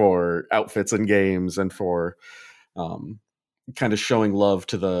sucker for outfits and games and for kind of showing love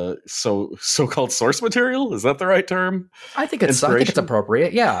to the so-called source material. Is that the right term? I think it's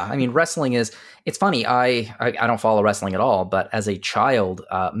appropriate. Yeah. I mean, wrestling it's funny. I don't follow wrestling at all, but as a child,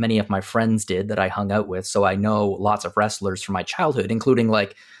 many of my friends did that I hung out with. So I know lots of wrestlers from my childhood, including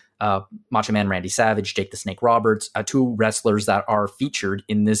like Macho Man Randy Savage, Jake the Snake Roberts, two wrestlers that are featured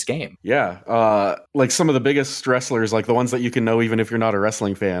in this game. Yeah. Like some of the biggest wrestlers, like the ones that you can know even if you're not a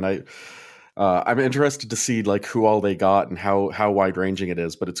wrestling fan. I'm interested to see like who all they got and how wide ranging it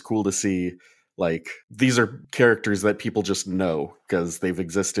is, but it's cool to see like these are characters that people just know because they've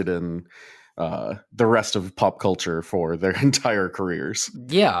existed in the rest of pop culture for their entire careers.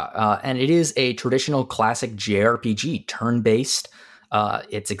 Yeah, and it is a traditional classic JRPG, turn-based.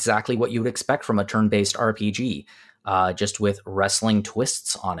 It's exactly what you would expect from a turn-based RPG, just with wrestling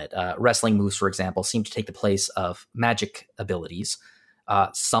twists on it. Wrestling moves, for example, seem to take the place of magic abilities.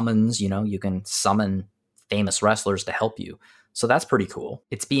 Summons, you can summon famous wrestlers to help you. So that's pretty cool.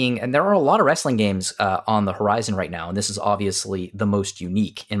 And there are a lot of wrestling games on the horizon right now, and this is obviously the most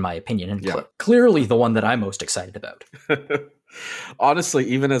unique in my opinion, and clearly the one that I'm most excited about. Honestly,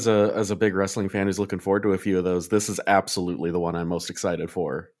 even as a big wrestling fan who's looking forward to a few of those, this is absolutely the one I'm most excited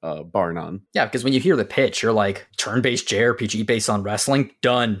for, bar none. Yeah, because when you hear the pitch, you're like, turn-based JRPG based on wrestling?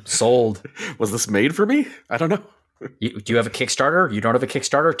 Done. Sold. Was this made for me? I don't know. Do you have a Kickstarter? You don't have a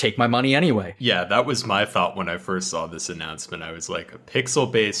Kickstarter? Take my money anyway. Yeah, that was my thought when I first saw this announcement. I was like, a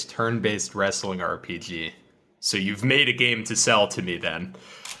pixel-based, turn-based wrestling RPG. So you've made a game to sell to me then.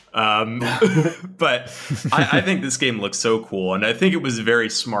 But I think this game looks so cool, and I think it was a very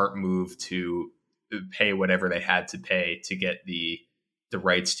smart move to pay whatever they had to pay to get the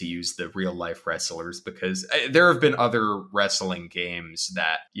rights to use the real life wrestlers, because there have been other wrestling games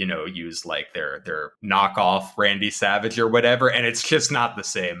that, use like their knockoff Randy Savage or whatever, and it's just not the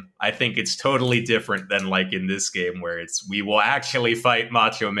same. I think it's totally different than like in this game where we will actually fight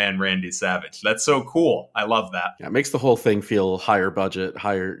Macho Man Randy Savage. That's so cool. I love that. Yeah, it makes the whole thing feel higher budget,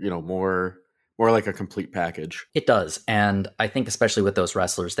 more like a complete package. It does. And I think especially with those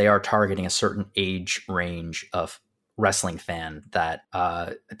wrestlers, they are targeting a certain age range of wrestling fan that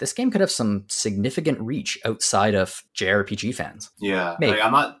this game could have some significant reach outside of JRPG fans. Yeah, like,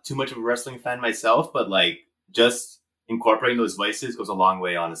 I'm not too much of a wrestling fan myself, but like just incorporating those voices goes a long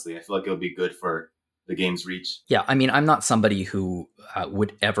way, honestly. I feel like it'll be good for the game's reach. Yeah, I mean, I'm not somebody who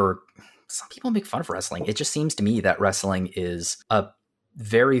would ever... Some people make fun of wrestling. It just seems to me that wrestling is a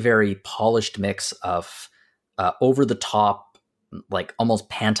very, very polished mix of over-the-top, like almost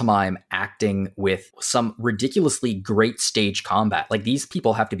pantomime acting with some ridiculously great stage combat. Like these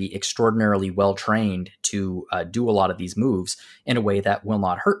people have to be extraordinarily well trained to do a lot of these moves in a way that will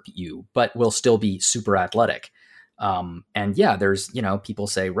not hurt you, but will still be super athletic. And yeah, there's, people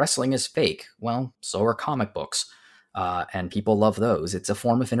say wrestling is fake. Well, so are comic books. And people love those. It's a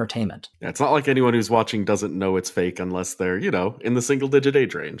form of entertainment. Yeah, it's not like anyone who's watching doesn't know it's fake unless they're, in the single digit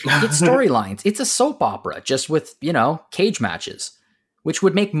age range. It's storylines. It's a soap opera just with, cage matches, which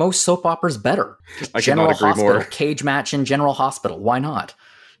would make most soap operas better. I cannot agree more. Cage match in General Hospital. Why not?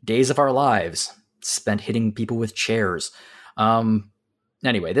 Days of Our Lives spent hitting people with chairs.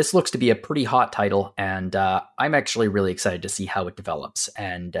 Anyway, this looks to be a pretty hot title, and I'm actually really excited to see how it develops.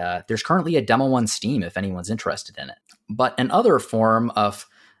 And there's currently a demo on Steam if anyone's interested in it. But another form of,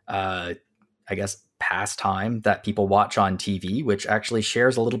 I guess, pastime that people watch on TV, which actually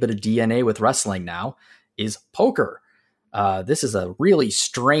shares a little bit of DNA with wrestling now, is poker. This is a really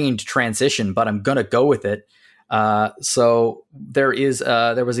strained transition, but I'm going to go with it. So there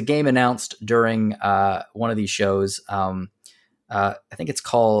was a game announced during one of these shows. I think it's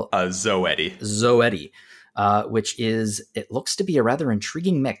called Zoetti, which it looks to be a rather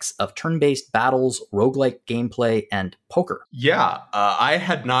intriguing mix of turn-based battles, roguelike gameplay, and poker. Yeah, I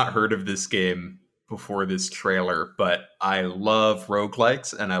had not heard of this game before this trailer, but I love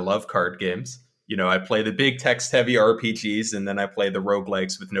roguelikes and I love card games. I play the big text-heavy RPGs, and then I play the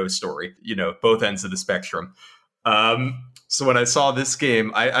roguelikes with no story, both ends of the spectrum. So when I saw this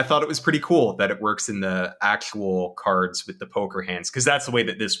game, I thought it was pretty cool that it works in the actual cards with the poker hands, because that's the way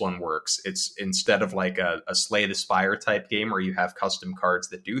that this one works. It's instead of like a Slay the Spire type game where you have custom cards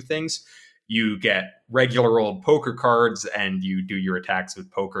that do things, you get regular old poker cards and you do your attacks with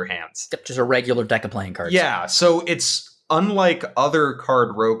poker hands. Just a regular deck of playing cards. Yeah, so it's unlike other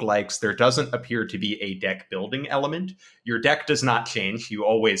card roguelikes, there doesn't appear to be a deck building element. Your deck does not change. You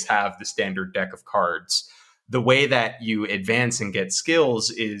always have the standard deck of cards. The way that you advance and get skills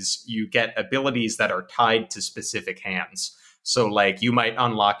is you get abilities that are tied to specific hands. So like you might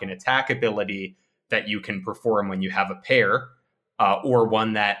unlock an attack ability that you can perform when you have a pair, or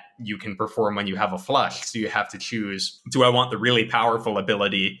one that you can perform when you have a flush. So you have to choose, do I want the really powerful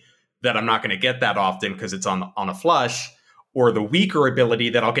ability that I'm not going to get that often because it's on a flush, or the weaker ability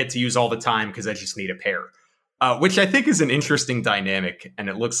that I'll get to use all the time because I just need a pair? Which I think is an interesting dynamic. And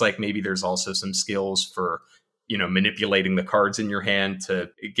it looks like maybe there's also some skills for, manipulating the cards in your hand to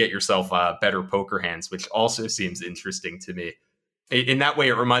get yourself better poker hands, which also seems interesting to me. In that way,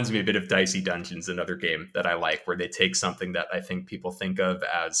 it reminds me a bit of Dicey Dungeons, another game that I like, where they take something that I think people think of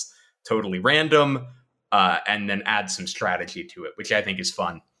as totally random and then add some strategy to it, which I think is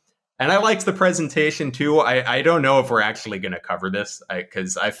fun. And I liked the presentation, too. I don't know if we're actually going to cover this,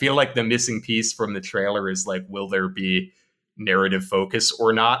 because I feel like the missing piece from the trailer is like, will there be narrative focus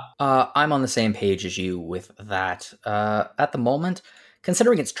or not? I'm on the same page as you with that. At the moment,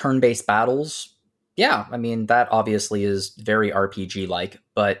 considering it's turn-based battles, yeah, I mean, that obviously is very RPG-like,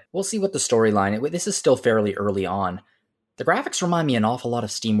 but we'll see what the storyline... This is still fairly early on. The graphics remind me an awful lot of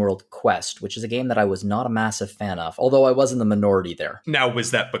SteamWorld Quest, which is a game that I was not a massive fan of, although I was in the minority there. Now,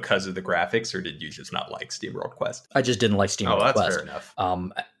 was that because of the graphics, or did you just not like SteamWorld Quest? I just didn't like SteamWorld Quest. Oh, that's fair enough.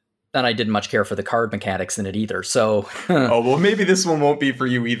 And I didn't much care for the card mechanics in it either, so... Oh, well, maybe this one won't be for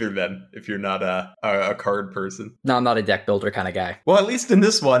you either then, if you're not a card person. No, I'm not a deck builder kind of guy. Well, at least in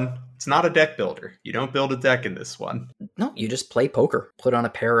this one, it's not a deck builder. You don't build a deck in this one. No, you just play poker. Put on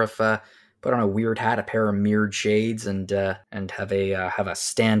a weird hat, a pair of mirrored shades, and have a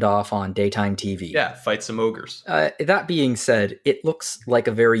standoff on daytime TV. Yeah, fight some ogres. That being said, it looks like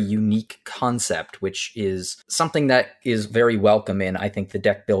a very unique concept, which is something that is very welcome in, I think, the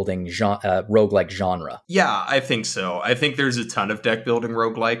deck building roguelike genre. Yeah, I think so. I think there's a ton of deck building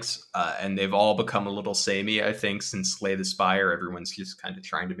roguelikes, and they've all become a little samey, I think, since Slay the Spire. Everyone's just kind of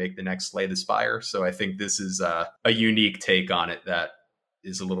trying to make the next Slay the Spire. So I think this is a unique take on it that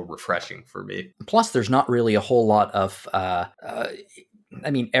is a little refreshing for me. Plus, there's not really a whole lot of...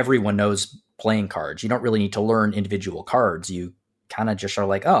 everyone knows playing cards. You don't really need to learn individual cards. You kind of just are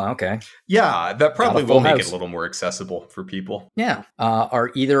like, oh, okay. Yeah, that probably will make it a little more accessible for people. Yeah.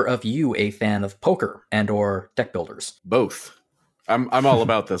 Are either of you a fan of poker and or deck builders? Both. I'm all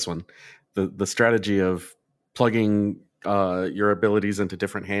about this one. The strategy of plugging your abilities into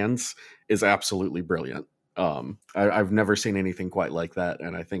different hands is absolutely brilliant. I've never seen anything quite like that,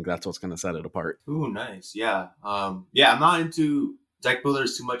 and I think that's what's going to set it apart. Ooh, nice. Yeah. I'm not into deck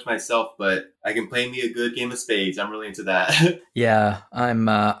builders too much myself, but I can play me a good game of spades. I'm really into that. Yeah,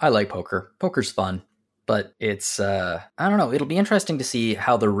 I like poker. Poker's fun, but it's, I don't know. It'll be interesting to see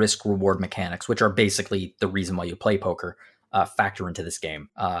how the risk reward mechanics, which are basically the reason why you play poker, factor into this game.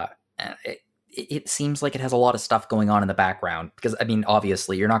 It seems like it has a lot of stuff going on in the background because,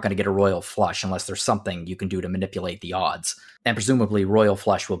 obviously you're not going to get a royal flush unless there's something you can do to manipulate the odds. And presumably royal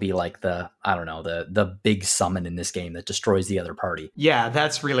flush will be like the big summon in this game that destroys the other party. Yeah,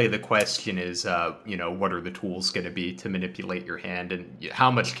 that's really the question is, what are the tools going to be to manipulate your hand and how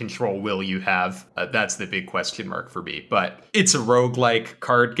much control will you have? That's the big question mark for me. But it's a roguelike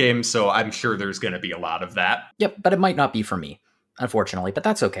card game, so I'm sure there's going to be a lot of that. Yep, but it might not be for me. Unfortunately, but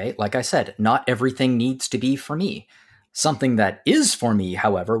that's okay. Like I said, not everything needs to be for me. Something that is for me,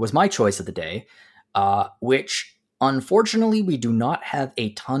 however, was my choice of the day, which unfortunately, we do not have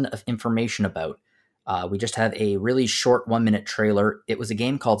a ton of information about. We just have a really short 1-minute trailer. It was a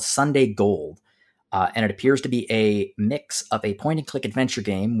game called Sunday Gold, and it appears to be a mix of a point-and-click adventure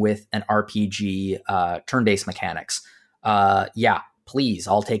game with an RPG turn-based mechanics. Yeah, please,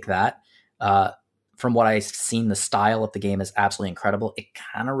 I'll take that. From what I've seen, the style of the game is absolutely incredible. It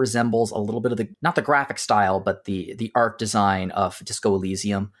kind of resembles a little bit of not the graphic style, but the art design of Disco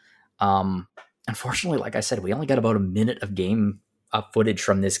Elysium. Unfortunately, like I said, we only got about a minute of game footage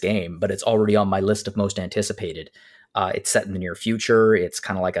from this game, but it's already on my list of most anticipated. It's set in the near future. It's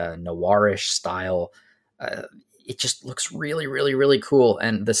kind of like a noirish style. It just looks really, really, really cool.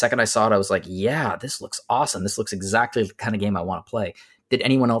 And the second I saw it, I was like, yeah, this looks awesome. This looks exactly the kind of game I want to play. Did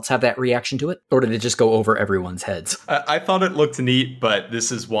anyone else have that reaction to it? Or did it just go over everyone's heads? I thought it looked neat, but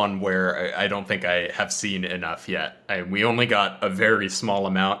this is one where I don't think I have seen enough yet. We only got a very small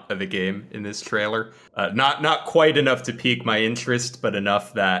amount of the game in this trailer. Not quite enough to pique my interest, but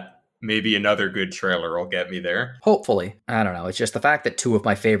enough that maybe another good trailer will get me there. Hopefully. I don't know. It's just the fact that two of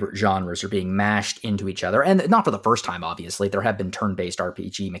my favorite genres are being mashed into each other. And not for the first time, obviously. There have been turn-based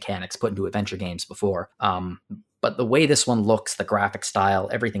RPG mechanics put into adventure games before. But the way this one looks, the graphic style,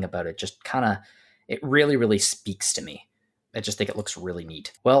 everything about it just kind of, it really, really speaks to me. I just think it looks really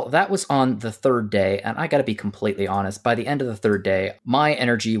neat. Well, that was on the third day, and I gotta be completely honest, by the end of the third day, my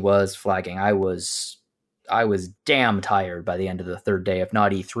energy was flagging. I was damn tired by the end of the third day of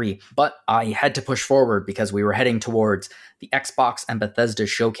not E3, but I had to push forward because we were heading towards the Xbox and Bethesda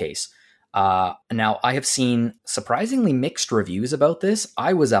showcase. Now, I have seen surprisingly mixed reviews about this.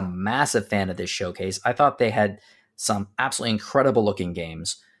 I was a massive fan of this showcase. I thought they had some absolutely incredible looking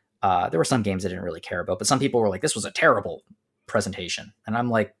games. There were some games I didn't really care about, but some people were like, this was a terrible presentation. And I'm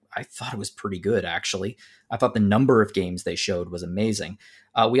like, I thought it was pretty good, actually. I thought the number of games they showed was amazing.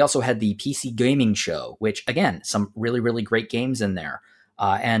 We also had the PC Gaming Show, which, again, some really, really great games in there.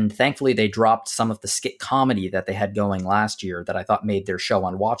 And thankfully, they dropped some of the skit comedy that they had going last year that I thought made their show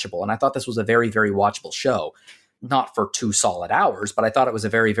unwatchable. And I thought this was a very, very watchable show. Not for 2 solid hours, but I thought it was a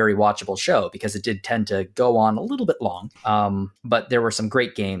very, very watchable show because it did tend to go on a little bit long. But there were some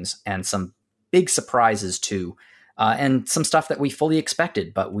great games and some big surprises, too. And some stuff that we fully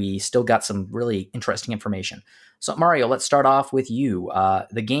expected, but we still got some really interesting information. So, Mario, let's start off with you.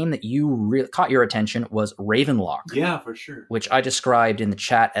 The game that you caught your attention was Ravenlock. Yeah, for sure. Which I described in the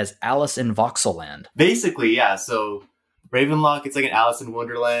chat as Alice in Voxelland. Basically, yeah. So, Ravenlock, it's like an Alice in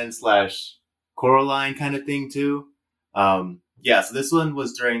Wonderland / Coraline kind of thing, too. Yeah, so this one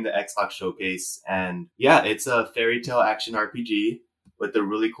was during the Xbox showcase. And yeah, it's a fairy tale action RPG with a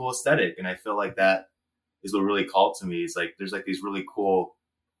really cool aesthetic. And I feel like that is what really called to me. Is like there's like these really cool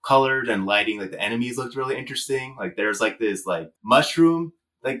colored and lighting. Like the enemies looked really interesting. Like there's like this like mushroom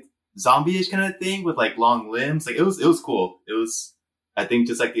like zombie-ish kind of thing with like long limbs. Like it was cool. It was, I think,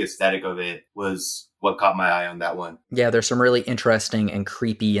 just like the aesthetic of it was what caught my eye on that one. Yeah, there's some really interesting and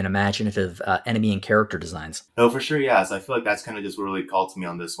creepy and imaginative enemy and character designs. No, for sure, yeah. So I feel like that's kind of just what really called to me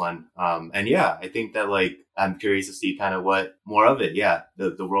on this one. And yeah, I think that like I'm curious to see kind of what more of it. Yeah,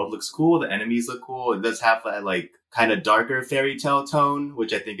 the world looks cool. The enemies look cool. It does have that like kind of darker fairy tale tone,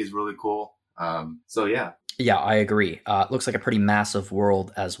 which I think is really cool. So yeah. Yeah, I agree. It looks like a pretty massive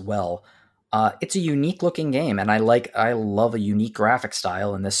world as well. It's a unique looking game, and I love a unique graphic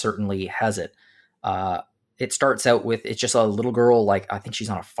style, and this certainly has it. It starts out with, it's just a little girl, like I think she's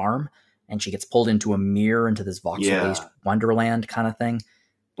on a farm, and she gets pulled into a mirror into this voxel-based Wonderland kind of thing.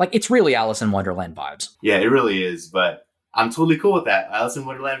 Like, it's really Alice in Wonderland vibes. Yeah, it really is, but I'm totally cool with that. Alice in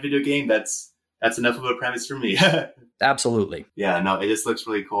Wonderland video game, that's enough of a premise for me. Absolutely. Yeah, no, it just looks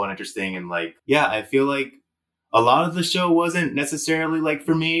really cool and interesting, and like, yeah, I feel like a lot of the show wasn't necessarily like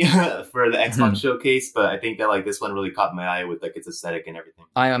for me for the Xbox showcase, but I think that like this one really caught my eye with like its aesthetic and everything.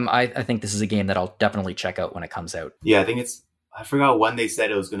 I think this is a game that I'll definitely check out when it comes out. Yeah, I think I forgot when they said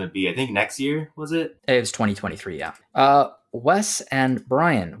it was going to be. I think next year, was it? It was 2023, yeah. Wes and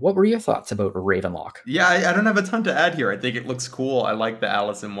Brian, what were your thoughts about Ravenlock? Yeah, I don't have a ton to add here. I think it looks cool. I like the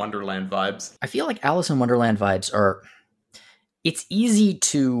Alice in Wonderland vibes. I feel like Alice in Wonderland vibes are... It's easy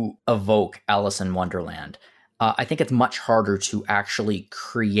to evoke Alice in Wonderland. I think it's much harder to actually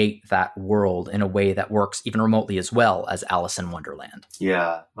create that world in a way that works even remotely as well as Alice in Wonderland.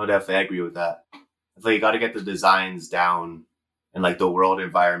 Yeah, no, definitely, I agree with that. I feel like you got to get the designs down and like the world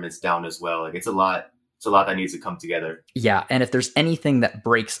environments down as well. Like it's a lot that needs to come together. Yeah, and if there's anything that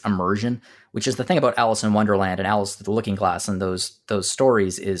breaks immersion, which is the thing about Alice in Wonderland and Alice Through the Looking Glass and those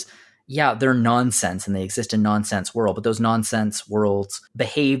stories is, yeah, they're nonsense and they exist in nonsense world, but those nonsense worlds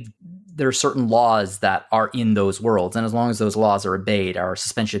behave. There are certain laws that are in those worlds, and as long as those laws are obeyed, our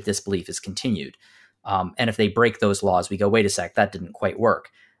suspension of disbelief is continued. And if they break those laws, we go, wait a sec, that didn't quite work.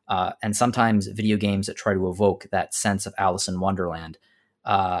 And sometimes video games that try to evoke that sense of Alice in Wonderland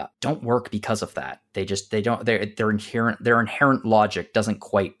don't work because of that. Their inherent logic doesn't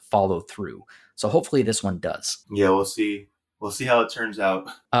quite follow through. So hopefully this one does. Yeah, we'll see. We'll see how it turns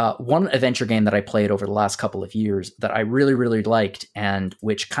out. One adventure game that I played over the last couple of years that I really, really liked, and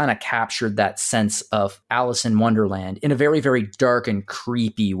which kind of captured that sense of Alice in Wonderland in a very, very dark and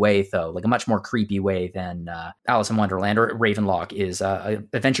creepy way, though, like a much more creepy way than Alice in Wonderland or Ravenlock, is an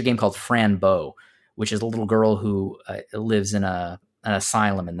adventure game called Fran Bow, which is a little girl who lives in an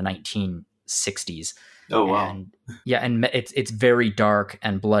asylum in the 1960s. Oh, wow. And it's very dark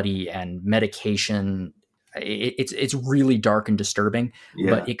and bloody and medication. It's really dark and disturbing,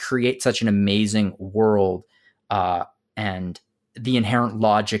 but it creates such an amazing world, and the inherent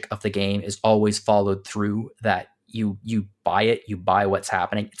logic of the game is always followed through. That you buy it, you buy what's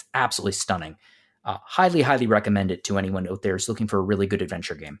happening. It's absolutely stunning. Highly, highly recommend it to anyone out there who's looking for a really good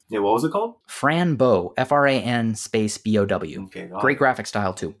adventure game. Yeah, what was it called? Fran Bow, FRAN space BOW. Okay, great graphic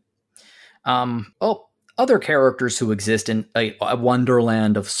style too. Other characters who exist in a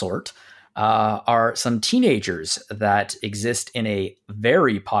wonderland of sort are some teenagers that exist in a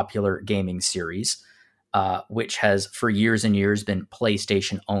very popular gaming series, which has for years and years been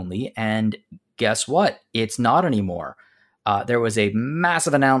PlayStation only. And guess what? It's not anymore. There was a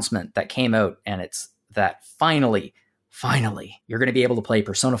massive announcement that came out, and it's that finally, you're going to be able to play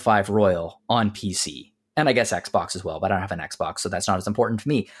Persona 5 Royal on PC. And I guess Xbox as well, but I don't have an Xbox, so that's not as important to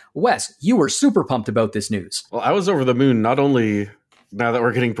me. Wes, you were super pumped about this news. Well, I was over the moon, not only now that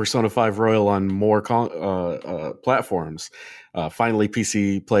we're getting Persona 5 Royal on more platforms, finally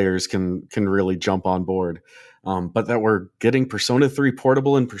PC players can really jump on board. But that we're getting Persona 3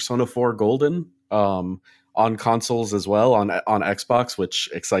 Portable and Persona 4 Golden on consoles as well, on Xbox, which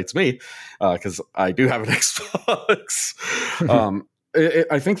excites me because I do have an Xbox.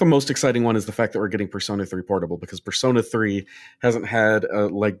 I think the most exciting one is the fact that we're getting Persona 3 Portable, because Persona 3 hasn't had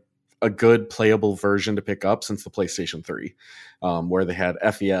a good playable version to pick up since the PlayStation 3, where they had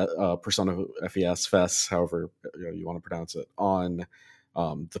Persona FES, however you want to pronounce it, on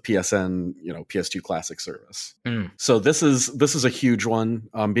the PSN, PS2 Classic service. So this is a huge one.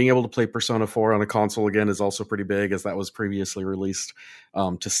 Being able to play Persona 4 on a console again is also pretty big, as that was previously released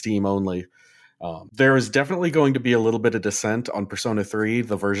to Steam only. There is definitely going to be a little bit of dissent on Persona 3,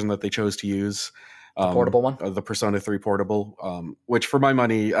 the version that they chose to use. The portable one? The Persona 3 Portable, which for my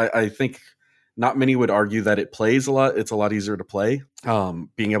money, I think not many would argue that it plays a lot. It's a lot easier to play.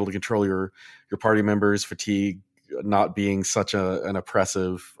 Being able to control your party members, fatigue not being such an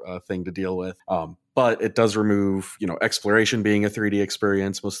oppressive thing to deal with. But it does remove, exploration being a 3D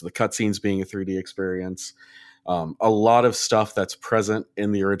experience, most of the cutscenes being a 3D experience. A lot of stuff that's present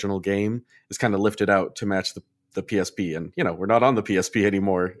in the original game is kind of lifted out to match the PSP. And, we're not on the PSP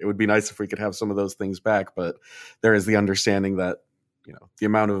anymore. It would be nice if we could have some of those things back, but there is the understanding that, the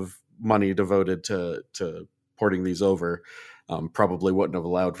amount of money devoted to porting these over probably wouldn't have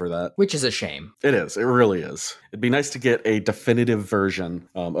allowed for that. Which is a shame. It is. It really is. It'd be nice to get a definitive version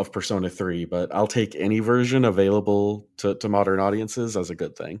of Persona 3, but I'll take any version available to modern audiences as a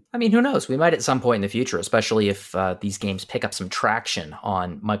good thing. I mean, who knows? We might at some point in the future, especially if these games pick up some traction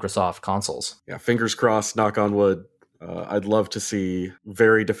on Microsoft consoles. Yeah, fingers crossed, knock on wood. I'd love to see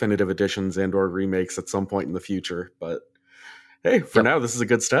very definitive editions and or remakes at some point in the future, but hey, for now, this is a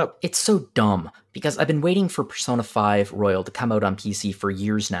good step. It's so dumb, because I've been waiting for Persona 5 Royal to come out on PC for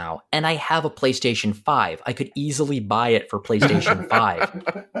years now, and I have a PlayStation 5. I could easily buy it for PlayStation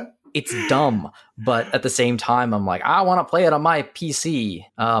 5. It's dumb, but at the same time, I'm like, I want to play it on my PC.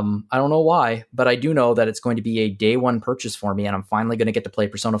 I don't know why, but I do know that it's going to be a day one purchase for me, and I'm finally going to get to play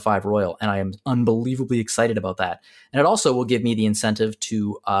Persona 5 Royal, and I am unbelievably excited about that. And it also will give me the incentive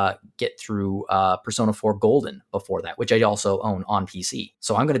to get through Persona 4 Golden before that, which I also own on PC.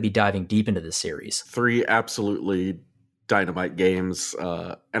 So I'm going to be diving deep into this series. 3 absolutely dynamite games,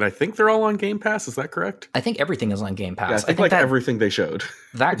 and I think they're all on Game Pass. Is that correct? I think everything is on Game Pass. Yeah, I think that, everything they showed.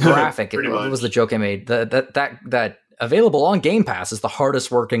 That graphic, it was the joke I made. That available on Game Pass is the hardest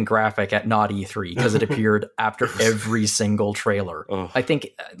working graphic at Naughty 3, because it appeared after every single trailer. I think,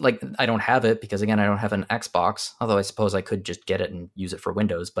 I don't have it because, again, I don't have an Xbox, although I suppose I could just get it and use it for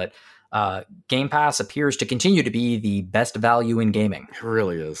Windows. But Game Pass appears to continue to be the best value in gaming. It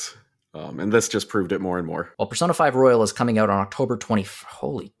really is. And this just proved it more and more. Well, Persona 5 Royal is coming out on October 20th.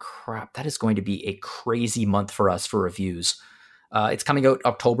 Holy crap, that is going to be a crazy month for us for reviews. It's coming out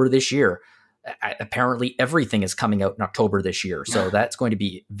October this year. Apparently, everything is coming out in October this year, so that's going to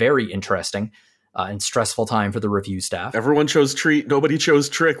be very interesting. and stressful time for the review staff. Everyone chose Treat. Nobody chose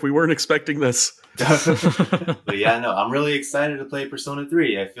Trick. We weren't expecting this. But yeah, no, I'm really excited to play Persona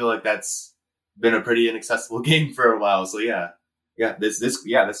 3. I feel like that's been a pretty inaccessible game for a while. So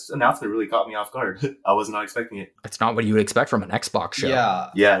this announcement really caught me off guard. I was not expecting it. It's not what you would expect from an Xbox show.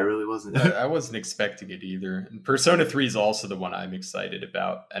 Yeah, it really wasn't. I wasn't expecting it either. And Persona 3 is also the one I'm excited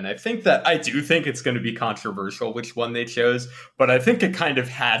about. And I do think it's going to be controversial which one they chose, but I think it kind of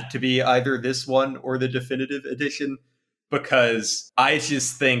had to be either this one or the definitive edition, because I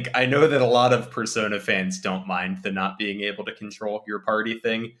just think, I know that a lot of Persona fans don't mind the not being able to control your party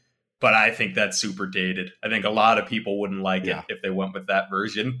thing, but I think that's super dated. I think a lot of people wouldn't like it if they went with that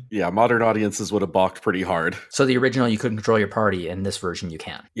version. Yeah, modern audiences would have balked pretty hard. So the original, you couldn't control your party. In this version, you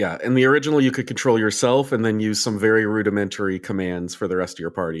can. Yeah, in the original, you could control yourself and then use some very rudimentary commands for the rest of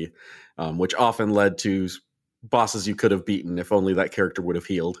your party, which often led to bosses you could have beaten if only that character would have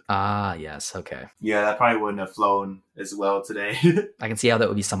healed. Ah, yes, okay. Yeah, that probably wouldn't have flown as well today. I can see how that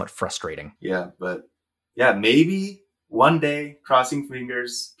would be somewhat frustrating. Yeah, but yeah, maybe one day, crossing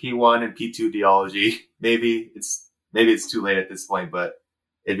fingers, P1 and P2 Dialogy. Maybe it's too late at this point, but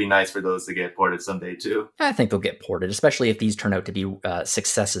it'd be nice for those to get ported someday too. I think they'll get ported, especially if these turn out to be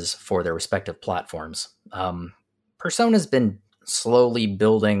successes for their respective platforms. Persona's been slowly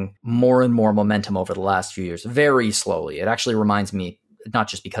building more and more momentum over the last few years, very slowly. It actually reminds me, not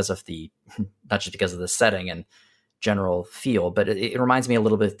just because of the setting and general feel, but it reminds me a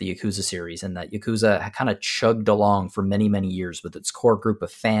little bit of the Yakuza series, in that Yakuza kind of chugged along for many, many years with its core group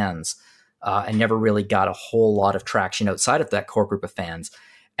of fans and never really got a whole lot of traction outside of that core group of fans.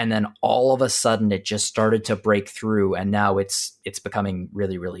 And then all of a sudden it just started to break through, and now it's becoming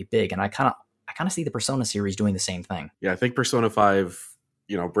really, really big. And I kind of see the Persona series doing the same thing. Yeah, I think Persona 5,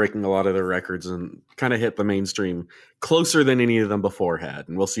 breaking a lot of their records and kind of hit the mainstream closer than any of them before had.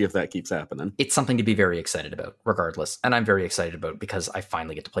 And we'll see if that keeps happening. It's something to be very excited about, regardless. And I'm very excited about it because I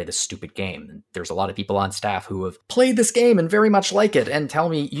finally get to play this stupid game. And there's a lot of people on staff who have played this game and very much like it and tell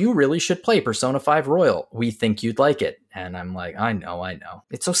me, you really should play Persona 5 Royal. We think you'd like it. And I'm like, I know.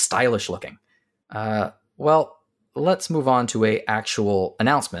 It's so stylish looking. Well, let's move on to a actual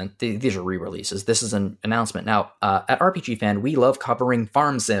announcement. These are re-releases. This is an announcement. Now, at RPG Fan, we love covering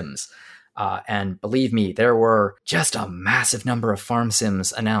farm sims. And believe me, there were just a massive number of farm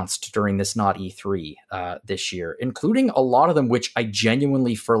sims announced during this not E3 this year, including a lot of them which I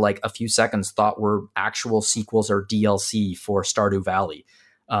genuinely, for like a few seconds, thought were actual sequels or DLC for Stardew Valley.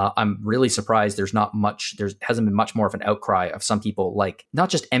 I'm really surprised there hasn't been much more of an outcry of some people like not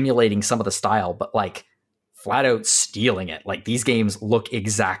just emulating some of the style, but like flat out stealing it. Like, these games look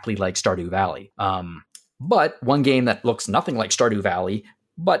exactly like Stardew Valley. But one game that looks nothing like Stardew Valley,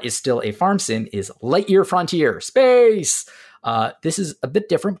 but is still a farm sim, is Lightyear Frontier Space. This is a bit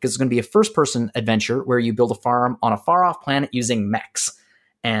different because it's going to be a first-person adventure where you build a farm on a far-off planet using mechs.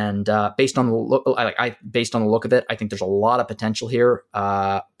 And based on the look of it, I think there's a lot of potential here.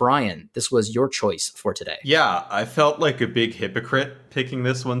 Brian, this was your choice for today. Yeah, I felt like a big hypocrite picking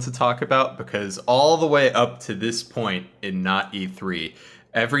this one to talk about, because all the way up to this point in not E3,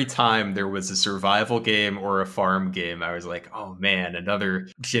 every time there was a survival game or a farm game, I was like, oh man, another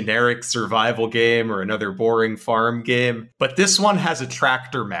generic survival game or another boring farm game. But this one has a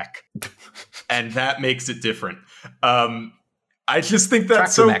tractor mech, and that makes it different. I just think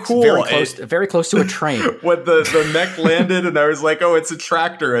that's tractor so mechs, cool. Very close to a train. When the mech landed, and I was like, oh, it's a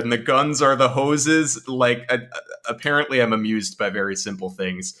tractor, and the guns are the hoses. Like, apparently I'm amused by very simple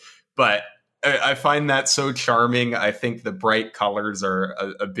things, but I find that so charming. I think the bright colors are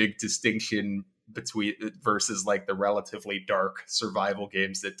a big distinction versus like the relatively dark survival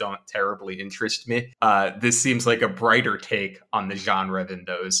games that don't terribly interest me. This seems like a brighter take on the genre than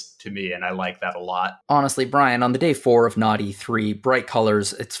those to me, and I like that a lot. Honestly, Brian, on the day 4 of not E3, bright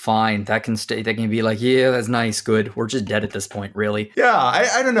colors, it's fine. That can stay. That can be like, yeah, that's nice, good. We're just dead at this point, really. Yeah,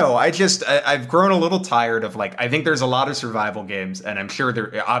 I don't know. I've grown a little tired of, like, I think there's a lot of survival games, and I'm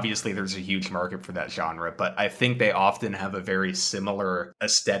sure obviously there's a huge market for that genre, but I think they often have a very similar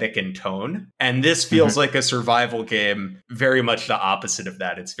aesthetic and tone. And this feels like a survival game, very much the opposite of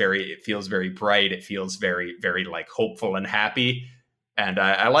that. It feels very bright. It feels very, very like hopeful and happy. And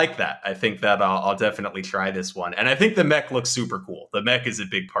I like that. I think that I'll definitely try this one. And I think the mech looks super cool. The mech is a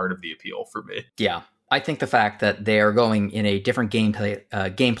big part of the appeal for me. Yeah. I think the fact that they are going in a different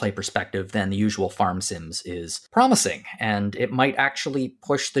gameplay perspective than the usual farm sims is promising. And it might actually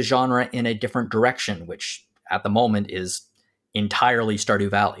push the genre in a different direction, which at the moment is entirely Stardew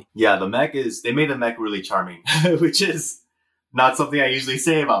Valley. Yeah, they made the mech really charming, which is not something I usually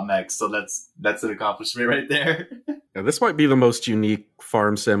say about mechs, so that's an accomplishment right there. Yeah, this might be the most unique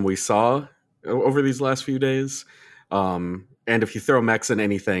farm sim we saw over these last few days. And if you throw mechs in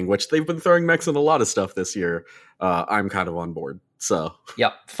anything, which they've been throwing mechs in a lot of stuff this year, I'm kind of on board. So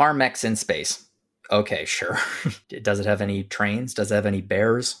yep, farm mechs in space. Okay, sure. Does it have any trains? Does it have any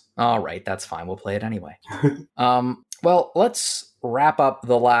bears? All right, that's fine. We'll play it anyway. Well, let's wrap up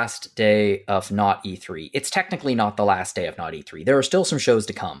the last day of Not E3. It's technically not the last day of Not E3. There are still some shows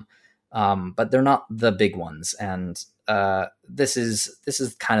to come, but they're not the big ones. And this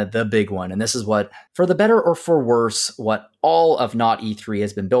is kind of the big one. And this is what, for the better or for worse, what all of Not E3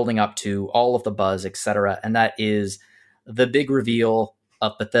 has been building up to, all of the buzz, etc. And that is the big reveal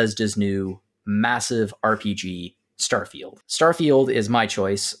of Bethesda's new massive RPG, Starfield. Starfield is my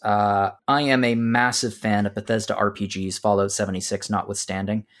choice. I am a massive fan of Bethesda RPGs, Fallout 76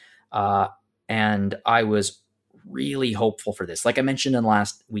 notwithstanding. And I was really hopeful for this. Like I mentioned in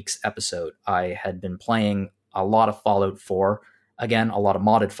last week's episode, I had been playing a lot of Fallout 4, again, a lot of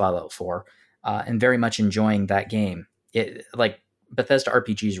modded Fallout 4, and very much enjoying that game. Bethesda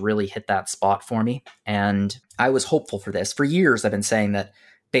RPGs really hit that spot for me, and I was hopeful for this. For years, I've been saying that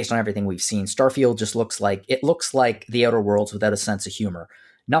based on everything we've seen, Starfield just looks like The Outer Worlds without a sense of humor.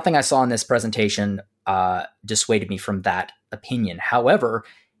 Nothing I saw in this presentation dissuaded me from that opinion. However,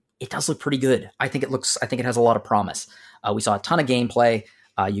 it does look pretty good. I think it has a lot of promise. We saw a ton of gameplay.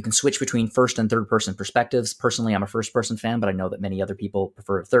 You can switch between first and third person perspectives. Personally, I'm a first person fan, but I know that many other people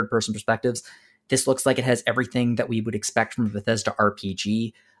prefer third person perspectives. This looks like it has everything that we would expect from a Bethesda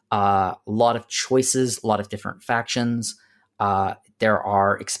RPG. A lot of choices, a lot of different factions. There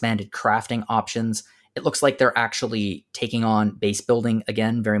are expanded crafting options. It looks like they're actually taking on base building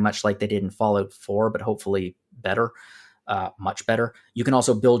again, very much like they did in Fallout 4, but hopefully better, much better. You can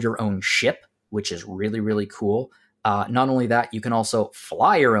also build your own ship, which is really, really cool. Not only that, you can also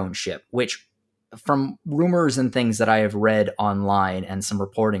fly your own ship, which from rumors and things that I have read online and some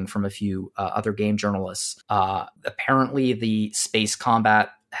reporting from a few other game journalists, apparently the space combat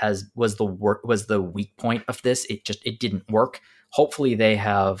was the weak point of this. It didn't work. Hopefully they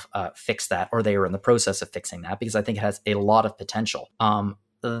have fixed that, or they are in the process of fixing that, because I think it has a lot of potential.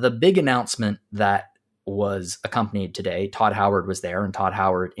 The big announcement that was accompanied today, Todd Howard was there, and Todd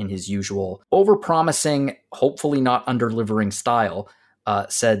Howard, in his usual overpromising, hopefully not under-delivering style,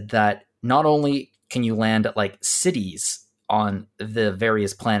 said that not only can you land at like cities on the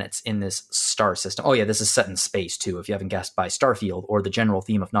various planets in this star system. Oh yeah, this is set in space too, if you haven't guessed by Starfield or the general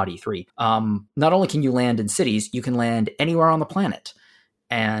theme of Not E3. Not only can you land in cities, you can land anywhere on the planet.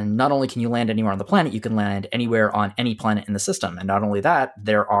 And not only can you land anywhere on the planet, you can land anywhere on any planet in the system. And not only that,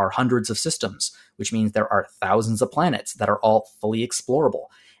 there are hundreds of systems, which means there are thousands of planets that are all fully explorable.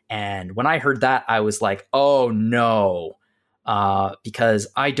 And when I heard that, I was like, oh no, because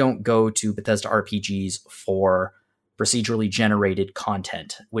I don't go to Bethesda RPGs for procedurally generated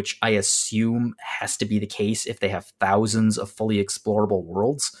content, which I assume has to be the case if they have thousands of fully explorable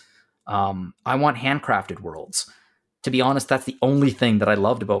worlds. I want handcrafted worlds. To be honest, that's the only thing that I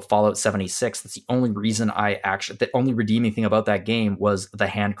loved about Fallout 76. That's the only reason the only redeeming thing about that game was the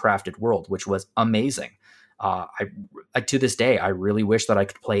handcrafted world, which was amazing. To this day, I really wish that I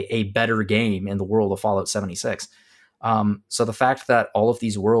could play a better game in the world of Fallout 76. So the fact that all of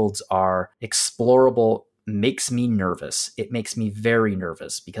these worlds are explorable makes me nervous. It makes me very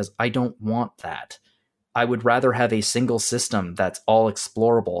nervous because I don't want that. I would rather have a single system that's all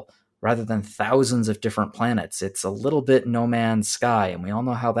explorable rather than thousands of different planets. It's a little bit No Man's Sky, and we all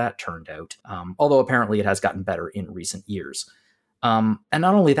know how that turned out. Although apparently it has gotten better in recent years. And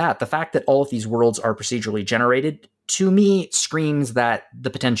not only that, the fact that all of these worlds are procedurally generated, to me, screams that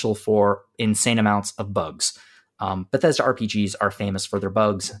the potential for insane amounts of bugs. Bethesda RPGs are famous for their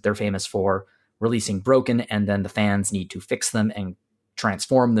bugs. They're famous for releasing broken, and then the fans need to fix them and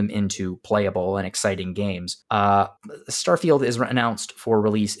transform them into playable and exciting games. Starfield is announced for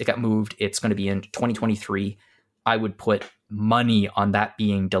release. It got moved. It's going to be in 2023. I would put money on that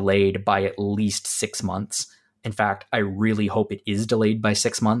being delayed by at least 6 months. In fact, I really hope it is delayed by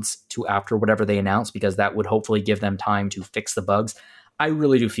 6 months to after whatever they announce, because that would hopefully give them time to fix the bugs. I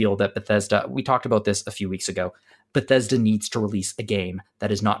really do feel that Bethesda, we talked about this a few weeks ago, Bethesda needs to release a game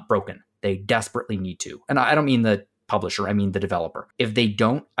that is not broken. They desperately need to. And I don't mean the publisher, I mean the developer. If they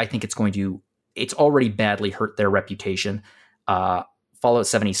don't, I think it's already badly hurt their reputation. Fallout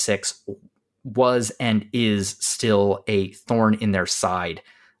 76 was and is still a thorn in their side,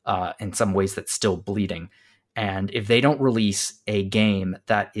 in some ways that's still bleeding. And if they don't release a game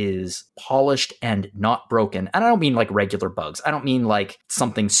that is polished and not broken, and I don't mean like regular bugs, I don't mean like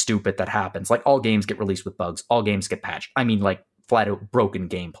something stupid that happens. Like all games get released with bugs, all games get patched. I mean like flat out broken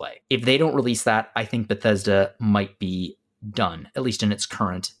gameplay. If they don't release that, I think Bethesda might be done, at least in its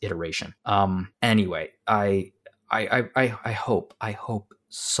current iteration. Anyway, I hope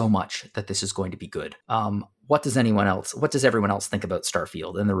so much that this is going to be good. What does everyone else think about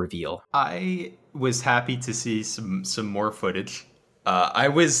Starfield and the reveal? I was happy to see some more footage.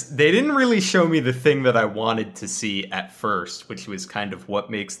 They didn't really show me the thing that I wanted to see at first, which was kind of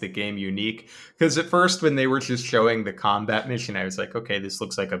what makes the game unique. Because at first, when they were just showing the combat mission, I was like, okay, this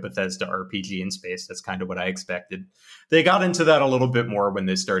looks like a Bethesda RPG in space. That's kind of what I expected. They got into that a little bit more when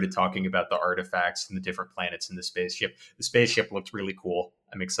they started talking about the artifacts and the different planets in the spaceship. The spaceship looked really cool.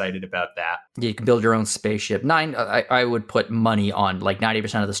 I'm excited about that. Yeah, you can build your own spaceship. I would put money on like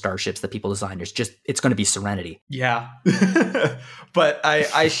 90% of the starships that people design. It's going to be Serenity. Yeah. But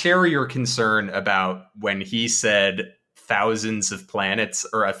I share your concern about when he said thousands of planets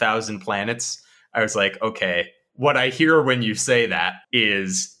or 1,000 planets. I was like, okay, what I hear when you say that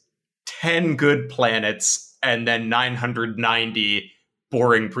is 10 good planets and then 990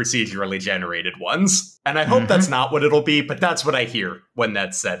 boring procedurally generated ones. And I hope that's not what it'll be, but that's what I hear when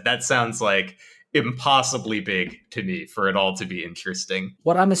that's said. That sounds like impossibly big to me for it all to be interesting.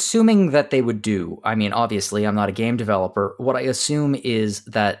 What I'm assuming that they would do, I mean, obviously I'm not a game developer. What I assume is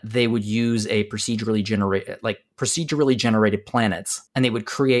that they would use a procedurally generated planets, and they would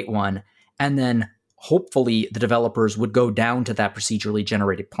create one, and then hopefully the developers would go down to that procedurally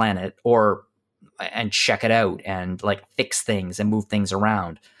generated planet and check it out and like fix things and move things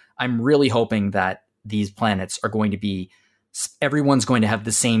around. I'm really hoping that these planets are going to be, everyone's going to have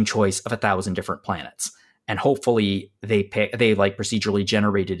the same choice of 1,000 different planets. And hopefully they like procedurally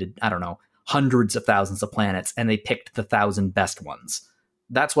generated, I don't know, hundreds of thousands of planets, and they picked the 1,000 best ones.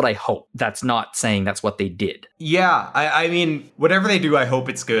 That's what I hope. That's not saying that's what they did. Yeah, I mean, whatever they do, I hope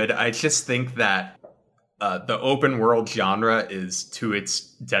it's good. I just think that the open world genre is, to its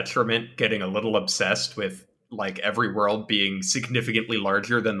detriment, getting a little obsessed with like every world being significantly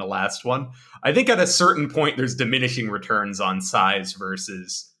larger than the last one. I think at a certain point there's diminishing returns on size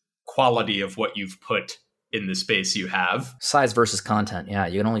versus quality of what you've put in the space you have. Size versus content. Yeah,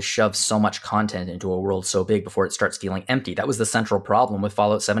 you can only shove so much content into a world so big before it starts feeling empty. That was the central problem with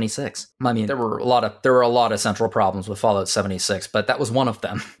Fallout 76. I mean, there were a lot of central problems with Fallout 76, but that was one of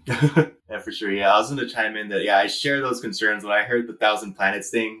them. Yeah, for sure. Yeah, I was going to chime in that. Yeah, I share those concerns. When I heard the 1,000 planets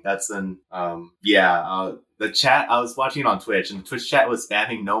thing, that's the chat. I was watching it on Twitch, and the Twitch chat was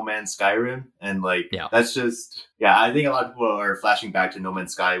spamming No Man's Skyrim, and that's just I think a lot of people are flashing back to No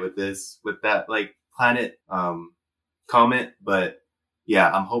Man's Sky with that like planet comment. But yeah,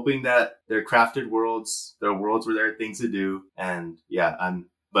 I'm hoping that they're crafted worlds. They're worlds where there are things to do, and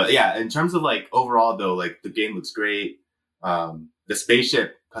in terms of like overall though, like the game looks great. The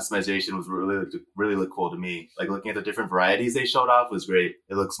spaceship customization was really look cool to me. Like looking at the different varieties they showed off was great.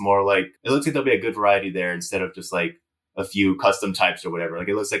 It looks like there'll be a good variety there instead of just like a few custom types or whatever. Like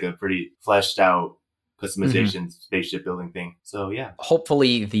it looks like a pretty fleshed out customization spaceship building thing. So yeah.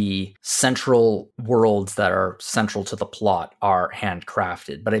 Hopefully the central worlds that are central to the plot are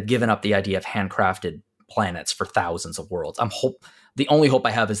handcrafted, but I've given up the idea of handcrafted planets for thousands of worlds. The only hope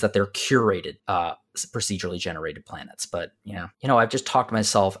I have is that they're curated, procedurally generated planets. But yeah, I've just talked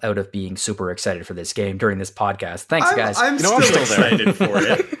myself out of being super excited for this game during this podcast. Thanks, guys. I'm still excited for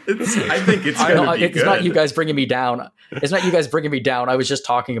it. I think it's going to be good. It's not you guys bringing me down. I was just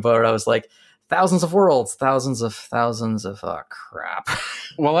talking about it. I was like, thousands of worlds, thousands of crap.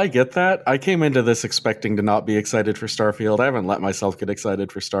 Well, I get that. I came into this expecting to not be excited for Starfield. I haven't let myself get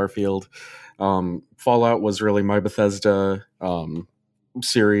excited for Starfield. Fallout was really my Bethesda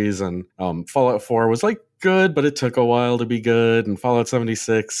series, and Fallout 4 was like good, but it took a while to be good, and Fallout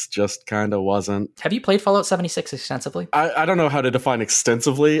 76 just kind of wasn't. Have you played Fallout 76 extensively? I don't know how to define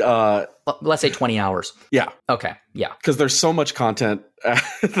extensively. Let's say 20 hours. Yeah. Okay, yeah. Because there's so much content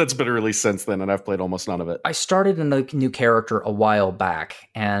that's been released since then, and I've played almost none of it. I started a new character a while back,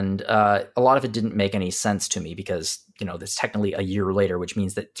 and a lot of it didn't make any sense to me because, that's technically a year later, which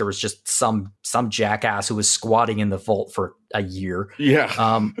means that there was just some jackass who was squatting in the vault for a year.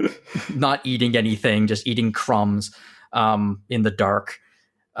 Yeah. Not eating anything, just eating crumbs in the dark.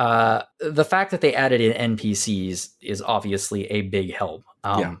 The fact that they added in NPCs is obviously a big help.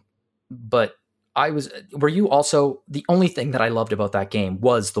 But were you also, the only thing that I loved about that game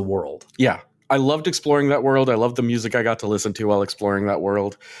was the world. Yeah. I loved exploring that world. I loved the music I got to listen to while exploring that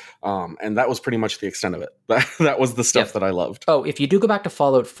world. And that was pretty much the extent of it. That was the stuff that I loved. Oh, if you do go back to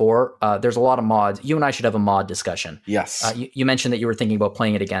Fallout 4, there's a lot of mods. You and I should have a mod discussion. Yes. You mentioned that you were thinking about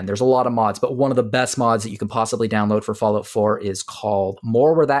playing it again. There's a lot of mods, but one of the best mods that you can possibly download for Fallout 4 is called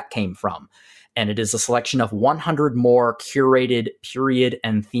More Where That Came From. and it is a selection of 100 more curated, period,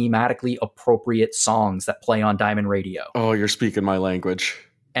 and thematically appropriate songs that play on Diamond Radio. Oh, you're speaking my language.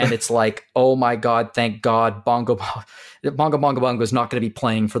 And it's like, oh my God, thank God, Bongo Bongo is not going to be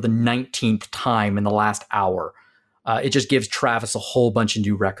playing for the 19th time in the last hour. It just gives Travis a whole bunch of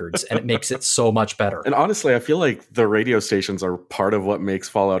new records, and it makes it so much better. And honestly, I feel like the radio stations are part of what makes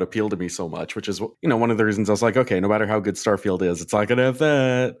Fallout appeal to me so much, which is, one of the reasons I was like, okay, no matter how good Starfield is, it's not going to have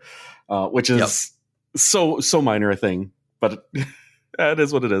that, which is so minor a thing, but it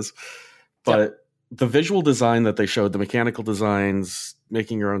is what it is. But the visual design that they showed, the mechanical designs,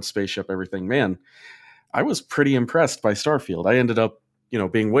 making your own spaceship, everything, man, I was pretty impressed by Starfield. I ended up,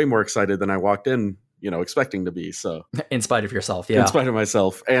 being way more excited than I walked in, expecting to be. So in spite of yourself, in spite of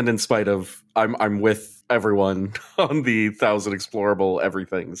myself, and in spite of I'm with everyone on the 1,000 explorable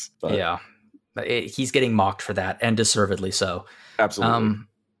everythings. But he's getting mocked for that, and deservedly so. Absolutely.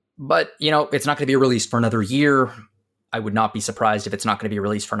 But it's not going to be released for another year. I would not be surprised if it's not going to be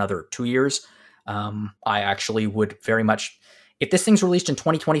released for another 2 years. I actually would very much. If this thing's released in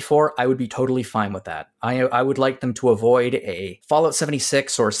 2024, I would be totally fine with that. I would like them to avoid a Fallout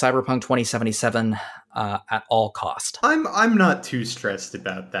 76 or Cyberpunk 2077 at all cost. I'm not too stressed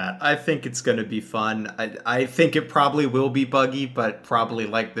about that. I think it's going to be fun. I think it probably will be buggy, but probably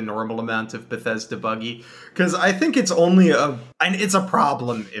like the normal amount of Bethesda buggy. Because I think it's only it's a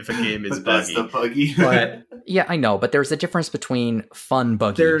problem if a game is buggy. But yeah, I know, but there's a difference between fun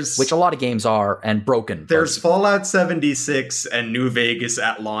buggy, which a lot of games are, and broken There's buggy. Fallout 76 and New Vegas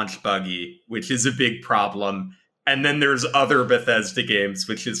at launch buggy, which is a big problem. And then there's other Bethesda games,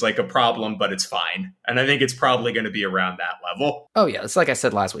 which is like a problem, but it's fine. And I think it's probably going to be around that level. Oh yeah, it's like I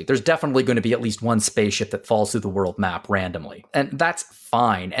said last week. There's definitely going to be at least one spaceship that falls through the world map randomly. And that's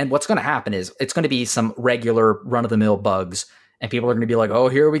fine. And what's going to happen is it's going to be some regular run-of-the-mill bugs. And people are going to be like, oh,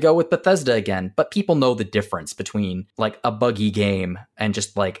 here we go with Bethesda again. But people know the difference between like a buggy game and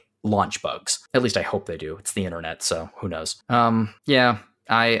just like launch bugs. At least I hope they do. It's the internet, so who knows?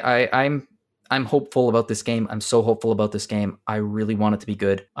 I'm hopeful about this game. I'm so hopeful about this game. I really want it to be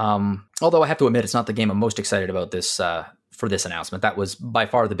good. Although I have to admit, it's not the game I'm most excited about this for this announcement. That was by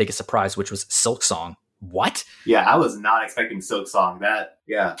far the biggest surprise, which was Silksong. What? Yeah, I was not expecting Silksong.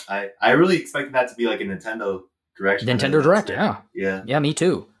 I really expected that to be like a Nintendo Direct. Nintendo Direct, yeah. Yeah, me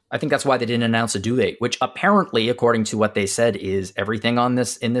too. I think that's why they didn't announce a due date, which apparently, according to what they said, is everything in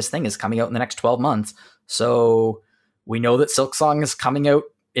this thing is coming out in the next 12 months. So we know that Silksong is coming out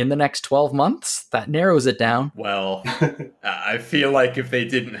in the next 12 months. That narrows it down. Well, I feel like if they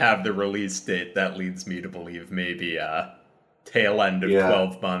didn't have the release date, that leads me to believe maybe tail end of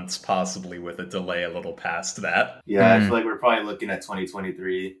 12 months, possibly with a delay a little past that. Yeah, I feel like we're probably looking at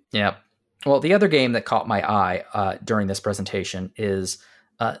 2023. Yeah. Well, the other game that caught my eye during this presentation is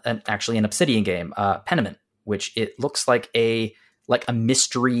actually an Obsidian game, Pentiment, which it looks like a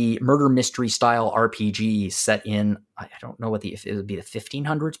murder mystery style RPG set in, I don't know if it would be the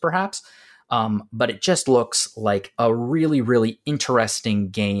 1500s perhaps, but it just looks like a really, really interesting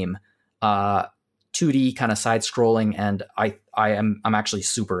game, 2D kind of side scrolling, and I'm actually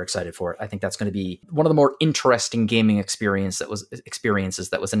super excited for it. I think that's going to be one of the more interesting gaming experiences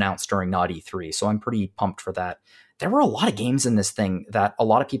that was announced during Naughty 3. So I'm pretty pumped for that. There were a lot of games in this thing that a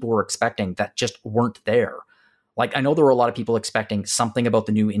lot of people were expecting that just weren't there. Like, I know there were a lot of people expecting something about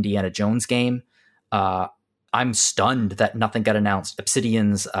the new Indiana Jones game. I'm stunned that nothing got announced.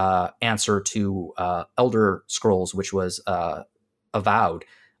 Obsidian's answer to Elder Scrolls, which was Avowed.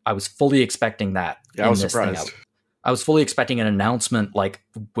 I was fully expecting that. Yeah, I was surprised. I was fully expecting an announcement like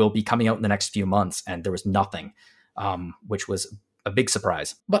will be coming out in the next few months, and there was nothing, which was a big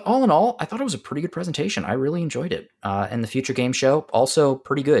surprise. But all in all, I thought it was a pretty good presentation. I really enjoyed it. And the Future Game Show, also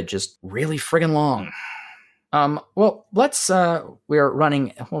pretty good, just really friggin' long. Well, we're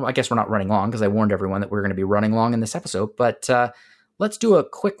running, well, I guess we're not running long because I warned everyone that we're going to be running long in this episode, but let's do a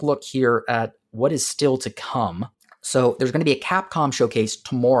quick look here at what is still to come. So there's going to be a Capcom showcase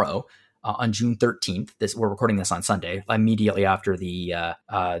tomorrow on June 13th. We're recording this on Sunday, immediately after the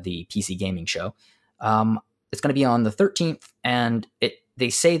PC gaming show. It's going to be on the 13th, and they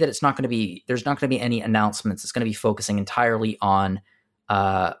say that there's not going to be any announcements. It's going to be focusing entirely on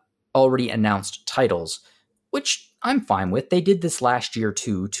already announced titles, which I'm fine with. They did this last year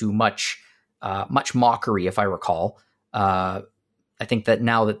too, to much mockery, if I recall. I think that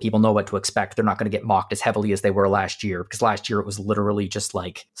now that people know what to expect, they're not going to get mocked as heavily as they were last year, because last year it was literally just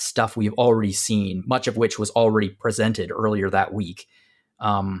like stuff we've already seen, much of which was already presented earlier that week.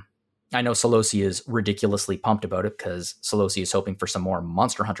 I know Solosi is ridiculously pumped about it because Solosi is hoping for some more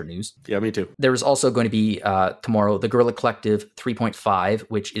Monster Hunter news. Yeah, me too. There's also going to be tomorrow the Guerrilla Collective 3.5,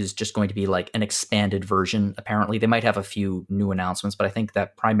 which is just going to be like an expanded version. Apparently, they might have a few new announcements, but I think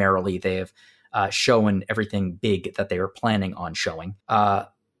that primarily they have shown everything big that they are planning on showing.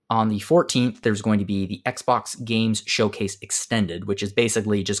 On the 14th, there's going to be the Xbox Games Showcase Extended, which is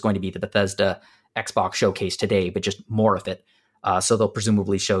basically just going to be the Bethesda Xbox Showcase today, but just more of it. So they'll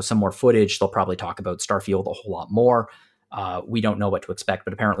presumably show some more footage. They'll probably talk about Starfield a whole lot more. We don't know what to expect,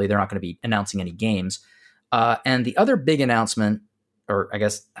 but apparently they're not going to be announcing any games. And the other big announcement, or I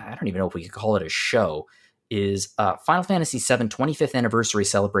guess, I don't even know if we could call it a show, is Final Fantasy VII 25th Anniversary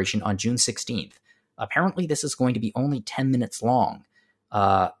Celebration on June 16th. Apparently this is going to be only 10 minutes long.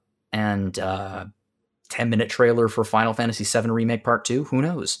 And 10-minute trailer for Final Fantasy VII Remake Part 2. Who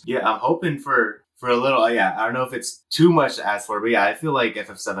knows? Yeah, I'm hoping for a little. Yeah, I don't know if it's too much to ask for, but yeah, I feel like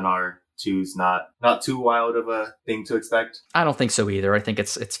FF7R2 is not too wild of a thing to expect. I don't think so either. I think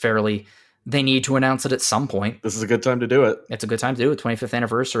it's fairly. They need to announce it at some point. This is a good time to do it. It's a good time to do it. 25th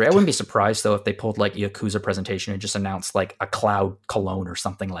anniversary. I wouldn't be surprised, though, if they pulled like Yakuza presentation and just announced like a Cloud cologne or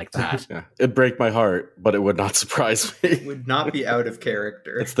something like that. Yeah. It'd break my heart, but it would not surprise me. It would not be out of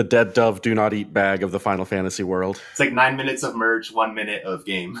character. It's the dead dove do not eat bag of the Final Fantasy world. It's like 9 minutes of merch, 1 minute of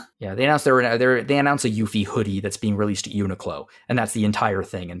game. Yeah, they announced they announced a Yuffie hoodie that's being released at Uniqlo, and that's the entire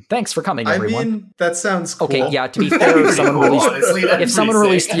thing. And thanks for coming, everyone. I mean, that sounds cool. Okay, yeah, to be fair, if someone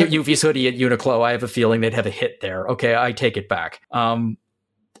released Yuffie's hoodie at Uniqlo, I have a feeling they'd have a hit there. Okay, I take it back. And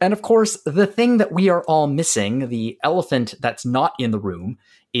of course, the thing that we are all missing, the elephant that's not in the room,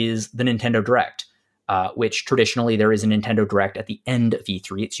 is the Nintendo Direct, which traditionally there is a Nintendo Direct at the end of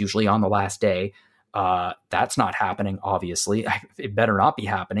E3. It's usually on the last day. That's not happening, obviously. It better not be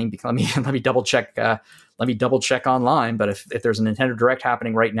happening, because let me double check. Let me double check online. But if there's a Nintendo Direct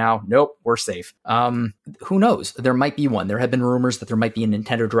happening right now, nope, we're safe. Who knows? There might be one. There have been rumors that there might be a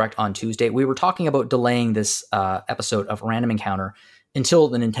Nintendo Direct on Tuesday. We were talking about delaying this episode of Random Encounter until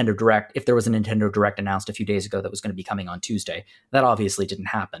the Nintendo Direct, if there was a Nintendo Direct announced a few days ago that was going to be coming on Tuesday. That obviously didn't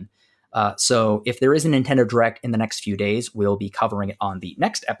happen. So if there is a Nintendo Direct in the next few days, we'll be covering it on the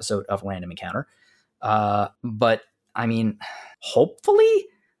next episode of Random Encounter. But I mean, hopefully,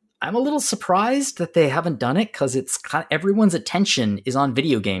 I'm a little surprised that they haven't done it, because it's kind of, everyone's attention is on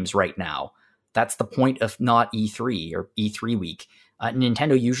video games right now. That's the point of not E3 or E3 week.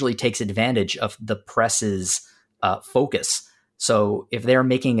 Nintendo usually takes advantage of the press's focus. So if they're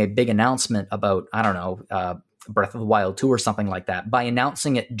making a big announcement about, I don't know, Breath of the Wild 2 or something like that, by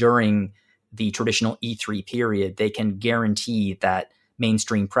announcing it during the traditional E3 period, they can guarantee that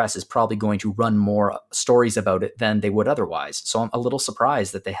mainstream press is probably going to run more stories about it than they would otherwise. So I'm a little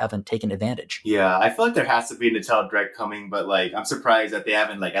surprised that they haven't taken advantage. Yeah, I feel like there has to be a Nintendo Direct coming, but like I'm surprised that they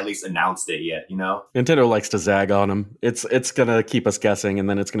haven't like at least announced it yet, you know? Nintendo likes to zag on them. It's going to keep us guessing, and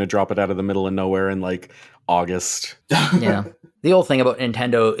then it's going to drop it out of the middle of nowhere in like August. Yeah. The old thing about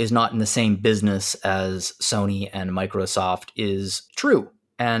Nintendo is not in the same business as Sony and Microsoft is true.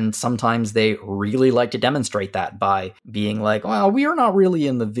 And sometimes they really like to demonstrate that by being like, well, we are not really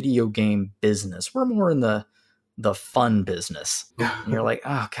in the video game business. We're more in the fun business. And you're like,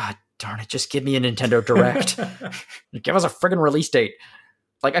 oh, God darn it. Just give me a Nintendo Direct. Give us a friggin' release date.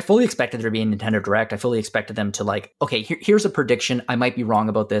 Like, I fully expected there to be a Nintendo Direct. I fully expected them to like, okay, here's a prediction. I might be wrong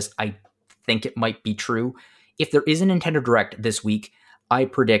about this. I think it might be true. If there is a Nintendo Direct this week, I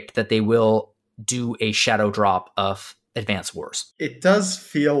predict that they will do a shadow drop of Advance Wars. It does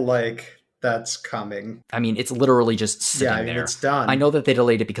feel like that's coming. I mean, it's literally just sitting there. It's done. I know that they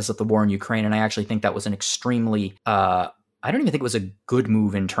delayed it because of the war in Ukraine, and I actually think that was an extremely, I don't even think it was a good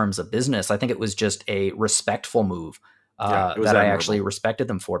move in terms of business. I think it was just a respectful move that admirable. I actually respected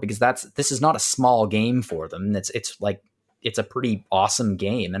them for, because this is not a small game for them. It's a pretty awesome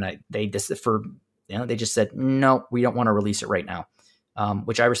game, and they just said, no, we don't want to release it right now.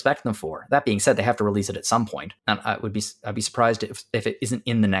 Which I respect them for. That being said, they have to release it at some point, and I'd be surprised if it isn't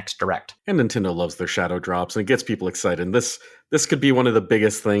in the next Direct. And Nintendo loves their shadow drops, and it gets people excited. And this could be one of the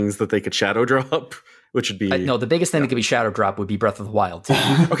biggest things that they could shadow drop, which would be no. The biggest thing that could be shadow drop would be Breath of the Wild 2.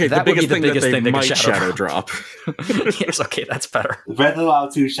 Okay, that the biggest would be the biggest thing they might could shadow drop. Yes, okay, that's better. Breath of the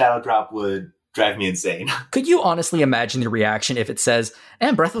Wild 2 shadow drop would drive me insane. Could you honestly imagine the reaction if it says,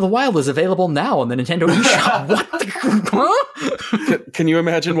 and Breath of the Wild is available now on the Nintendo eShop? What the? Huh? Can you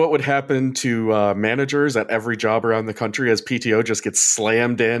imagine what would happen to managers at every job around the country as PTO just gets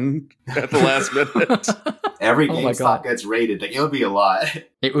slammed in at the last minute? Every GameStop gets rated. Like, it would be a lot.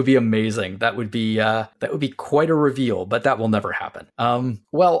 It would be amazing. That would be quite a reveal, but that will never happen.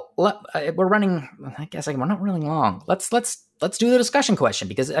 Well, we're running. I guess we're not really long. Let's let's do the discussion question,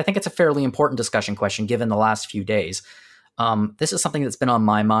 because I think it's a fairly important discussion question given the last few days. This is something that's been on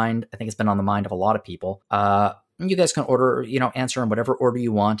my mind. I think it's been on the mind of a lot of people. You guys can answer in whatever order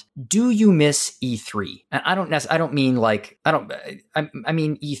you want. Do you miss E3? And I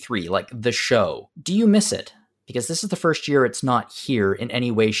mean E3, like the show. Do you miss it? Because this is the first year it's not here in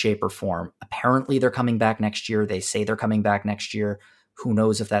any way, shape, or form. Apparently they're coming back next year. They say they're coming back next year. Who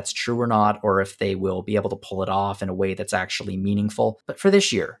knows if that's true or not, or if they will be able to pull it off in a way that's actually meaningful. But for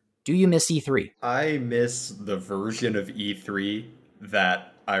this year, do you miss E3? I miss the version of E3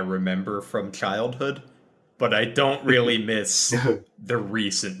 that I remember from childhood, but I don't really miss the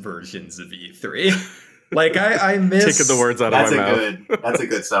recent versions of E3. Like, I miss... Taking the words out of my mouth. That's a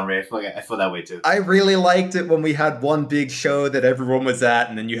good summary. I feel that way too. I really liked it when we had one big show that everyone was at,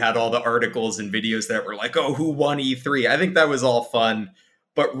 and then you had all the articles and videos that were like, oh, who won E3? I think that was all fun.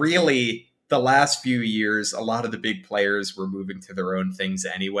 But really, the last few years, a lot of the big players were moving to their own things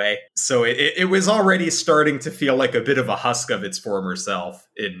anyway. So it was already starting to feel like a bit of a husk of its former self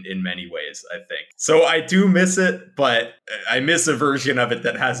in many ways, I think. So I do miss it, but I miss a version of it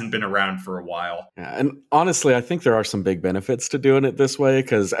that hasn't been around for a while. Yeah, and honestly, I think there are some big benefits to doing it this way,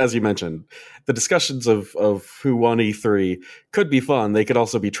 because as you mentioned, the discussions of who won E3 could be fun. They could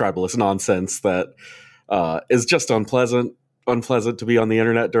also be tribalist nonsense that is just unpleasant to be on the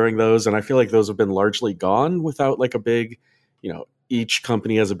internet during those, and I feel like those have been largely gone without like a big, each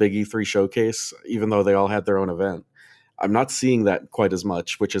company has a big E3 showcase, even though they all had their own event. I'm not seeing that quite as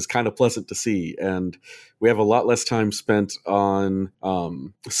much, which is kind of pleasant to see, and we have a lot less time spent on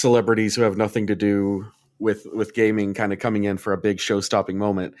celebrities who have nothing to do with gaming kind of coming in for a big show-stopping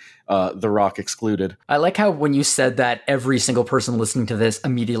moment, The Rock excluded. I like how when you said that, every single person listening to this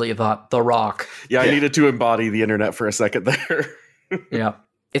immediately thought The Rock. Yeah, I needed to embody the internet for a second there. Yeah.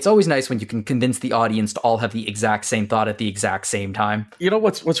 It's always nice when you can convince the audience to all have the exact same thought at the exact same time. You know,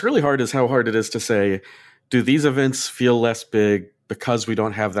 what's really hard is how hard it is to say, do these events feel less big because we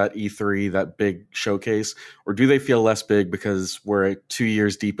don't have that E3, that big showcase, or do they feel less big because we're 2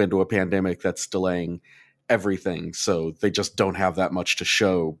 years deep into a pandemic that's delaying everything, so they just don't have that much to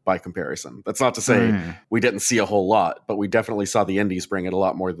show by comparison? That's not to say we didn't see a whole lot, but we definitely saw the indies bring it a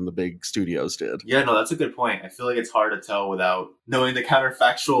lot more than the big studios did. Yeah, no, that's a good point. I feel like it's hard to tell without knowing the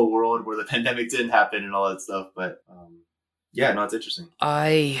counterfactual world where the pandemic didn't happen and all that stuff, but yeah, no, it's interesting.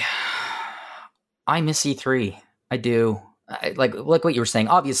 I miss E3. I do. Like what you were saying,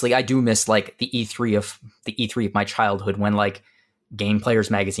 obviously I do miss like the E3 of my childhood, when like Game Players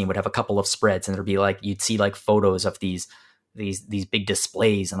magazine would have a couple of spreads and there'd be like, you'd see like photos of these big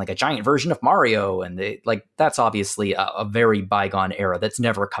displays and like a giant version of Mario. And that's obviously a very bygone era that's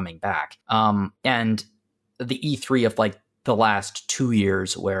never coming back. And the E3 of like the last 2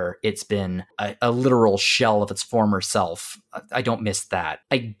 years, where it's been a literal shell of its former self, I don't miss that.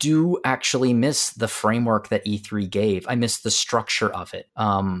 I do actually miss the framework that E3 gave. I miss the structure of it,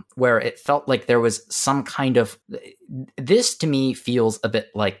 where it felt like there was some kind of... This, to me, feels a bit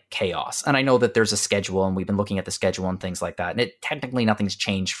like chaos. And I know that there's a schedule, and we've been looking at the schedule and things like that, and technically nothing's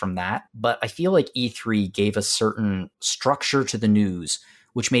changed from that. But I feel like E3 gave a certain structure to the news,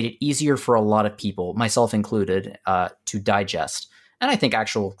 which made it easier for a lot of people, myself included, to digest. And I think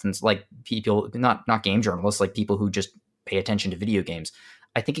actual, like, people, not game journalists, like people who just pay attention to video games,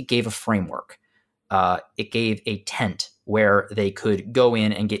 I think it gave a framework. It gave a tent where they could go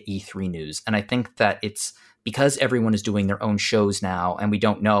in and get E3 news. And I think that it's because everyone is doing their own shows now, and we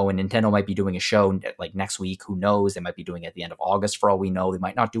don't know, and Nintendo might be doing a show like next week, who knows? They might be doing it at the end of August for all we know. They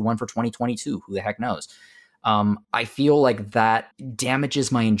might not do one for 2022, who the heck knows? I feel like that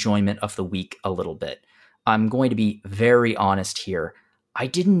damages my enjoyment of the week a little bit. I'm going to be very honest here. I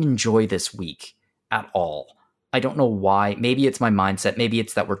didn't enjoy this week at all. I don't know why. Maybe it's my mindset. Maybe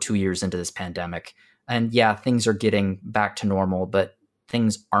it's that we're 2 years into this pandemic. And yeah, things are getting back to normal, but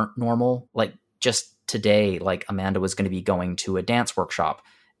things aren't normal. Like just today, like Amanda was going to be going to a dance workshop.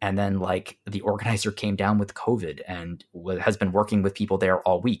 And then like the organizer came down with COVID and has been working with people there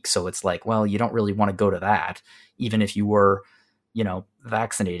all week. So it's like, well, you don't really want to go to that, even if you were,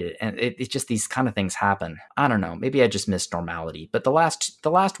 vaccinated. And it's just these kind of things happen. I don't know. Maybe I just missed normality. But the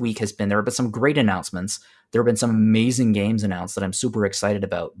last week there have been some great announcements. There have been some amazing games announced that I'm super excited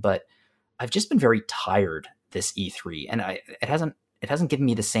about. But I've just been very tired this E3, and it hasn't given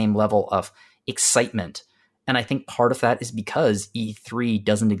me the same level of excitement. And I think part of that is because E3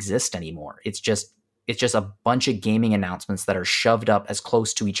 doesn't exist anymore. It's just a bunch of gaming announcements that are shoved up as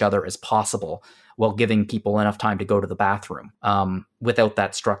close to each other as possible while giving people enough time to go to the bathroom, without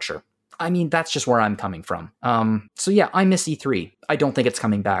that structure. I mean, that's just where I'm coming from. So yeah, I miss E3. I don't think it's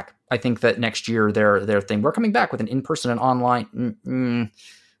coming back. I think that next year their thing, we're coming back with an in-person and online.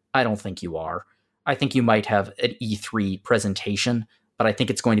 I don't think you are. I think you might have an E3 presentation, but I think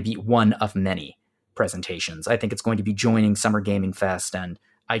it's going to be one of many presentations. I think it's going to be joining Summer Gaming Fest and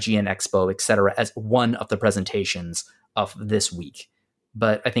IGN Expo, etc., as one of the presentations of this week.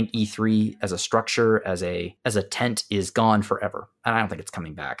 But I think E3 as a structure, as a tent, is gone forever, and I don't think it's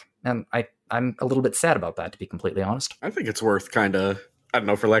coming back. And I'm a little bit sad about that, to be completely honest. I think it's worth kind of, I don't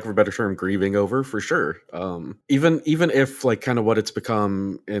know, for lack of a better term, grieving over, for sure. Even if like kind of what it's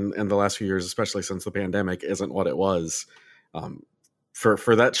become in the last few years, especially since the pandemic, isn't what it was.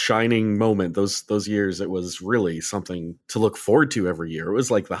 For that shining moment, those years, it was really something to look forward to every year. It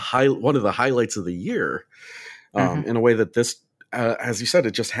was like one of the highlights of the year, in a way that this, as you said,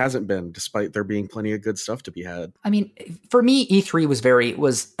 it just hasn't been, despite there being plenty of good stuff to be had. I mean, for me, E3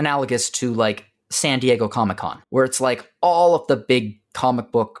 was analogous to like San Diego Comic-Con, where it's like all of the big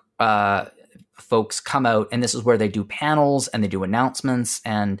comic book folks come out, and this is where they do panels and they do announcements,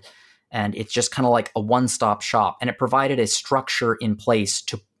 and it's just kind of like a one-stop shop, and it provided a structure in place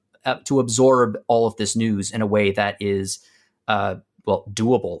to absorb all of this news in a way that is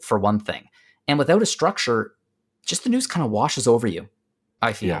doable, for one thing. And without a structure, just the news kind of washes over you,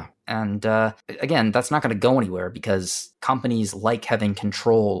 I feel. Yeah. And again, that's not going to go anywhere, because companies like having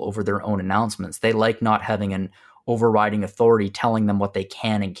control over their own announcements. They like not having an overriding authority telling them what they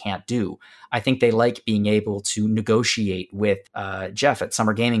can and can't do. I think they like being able to negotiate with Jeff at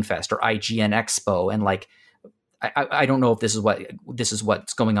Summer Gaming Fest or IGN Expo, and like, I don't know if this is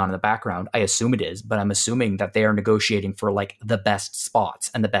what's going on in the background. I assume it is, but I'm assuming that they are negotiating for like the best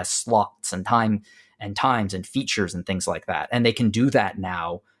spots and the best slots and times and features and things like that. And they can do that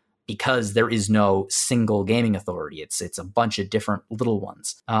now because there is no single gaming authority. It's a bunch of different little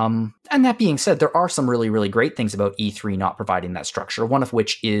ones. And that being said, there are some really, really great things about E3 not providing that structure, one of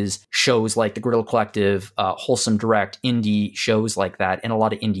which is shows like the Griddle Collective, Wholesome Direct, indie shows like that. And a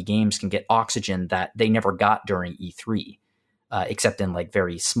lot of indie games can get oxygen that they never got during E3, except in like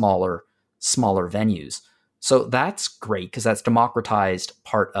very smaller venues. So that's great, because that's democratized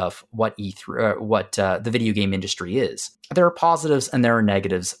part of what the video game industry is. There are positives and there are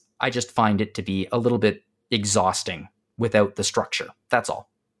negatives. I just find it to be a little bit exhausting without the structure. That's all.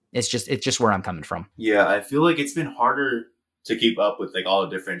 It's just where I'm coming from. Yeah, I feel like it's been harder to keep up with like all the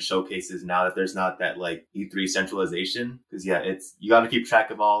different showcases now that there's not that like E3 centralization. Because you got to keep track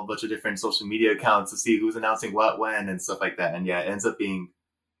of all a bunch of different social media accounts to see who's announcing what when and stuff like that. And yeah, it ends up being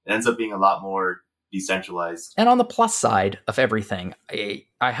a lot more decentralized. And on the plus side of everything, I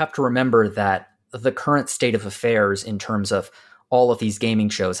have to remember that the current state of affairs in terms of all of these gaming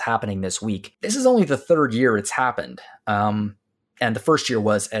shows happening this week, this is only the third year it's happened. And the first year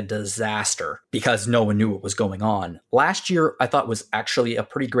was a disaster because no one knew what was going on. Last year, I thought, was actually a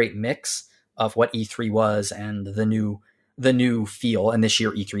pretty great mix of what E3 was and the new feel. And this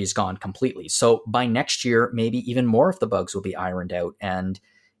year, E3 is gone completely. So by next year, maybe even more of the bugs will be ironed out, and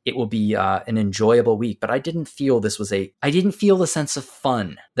it will be an enjoyable week. But I didn't feel the sense of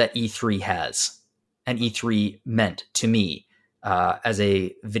fun that E3 has and E3 meant to me as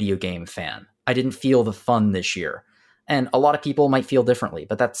a video game fan. I didn't feel the fun this year. And a lot of people might feel differently,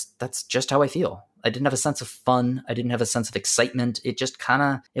 but that's just how I feel. I didn't have a sense of fun. I didn't have a sense of excitement. It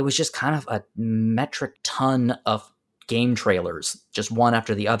was just kind of a metric ton of game trailers, just one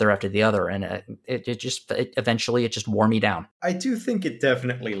after the other, and it eventually just wore me down. I do think it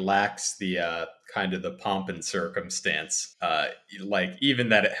definitely lacks the kind of the pomp and circumstance, like even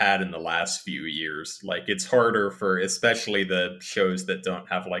that it had in the last few years. Like, it's harder for especially the shows that don't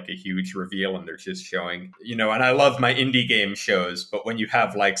have like a huge reveal and they're just showing, and I love my indie game shows, but when you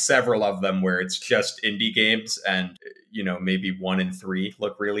have like several of them where it's just indie games and maybe 1 in 3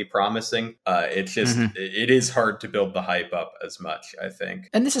 look really promising, it's just it is hard to build the hype up as much, I think.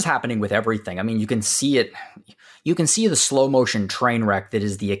 And this is happening with everything. I mean, you can see it. You can see the slow motion train wreck that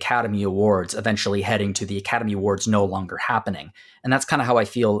is the Academy Awards eventually heading to the Academy Awards no longer happening. And that's kind of how I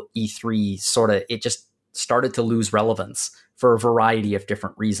feel E3 it just started to lose relevance for a variety of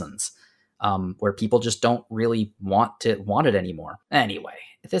different reasons, where people just don't really want it anymore. Anyway,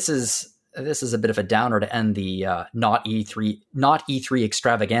 this is a bit of a downer to end the not E3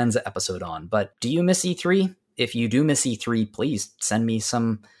 extravaganza episode on. But do you miss E3? If you do miss E3, please send me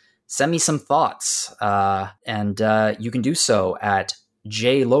some thoughts. And you can do so at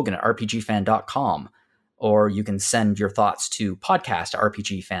jlogan@rpgfan.com, or you can send your thoughts to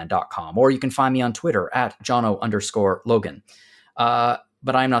podcast@rpgfan.com, or you can find me on Twitter at jono_Logan.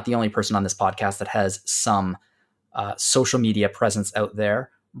 But I'm not the only person on this podcast that has some social media presence out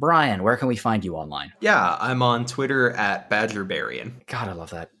there. Brian, where can we find you online? Yeah, I'm on Twitter at BadgerBarian. God, I love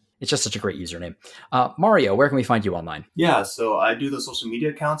that. It's just such a great username. Mario, where can we find you online? Yeah, so I do the social media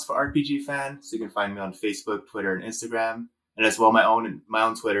accounts for RPG Fan, so you can find me on Facebook, Twitter, and Instagram, and as well my own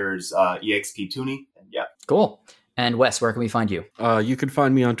Twitter is EXPTooney. Yeah, cool. And Wes, where can we find you? You can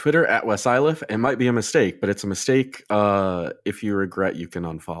find me on Twitter at Wes Iliff. It might be a mistake, but it's a mistake. If you regret, you can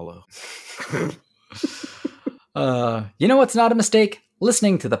unfollow. You know what's not a mistake?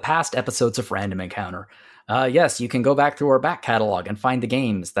 Listening to the past episodes of Random Encounter. Yes, you can go back through our back catalog and find the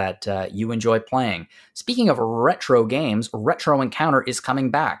games that you enjoy playing. Speaking of retro games, Retro Encounter is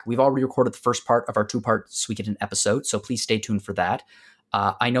coming back. We've already recorded the first part of our 2-part Suikoden episode, so please stay tuned for that.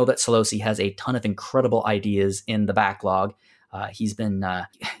 I know that Solosi has a ton of incredible ideas in the backlog. He's been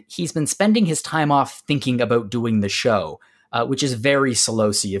spending his time off thinking about doing the show, which is very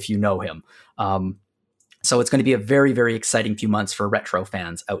Solosi if you know him. So it's going to be a very, very exciting few months for retro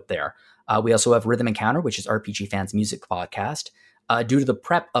fans out there. We also have Rhythm Encounter, which is RPG Fans' music podcast. Due to the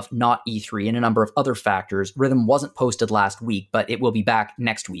prep of Not E3 and a number of other factors, Rhythm wasn't posted last week, but it will be back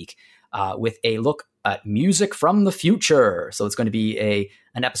next week with a look at music from the future. So it's going to be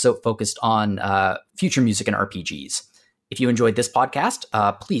an episode focused on future music and RPGs. If you enjoyed this podcast,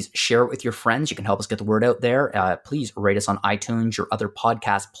 please share it with your friends. You can help us get the word out there. Please rate us on iTunes, your other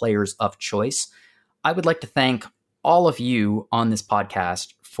podcast players of choice. I would like to thank all of you on this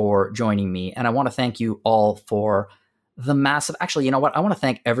podcast for joining me. And I want to thank you all for the massive, actually, you know what? I want to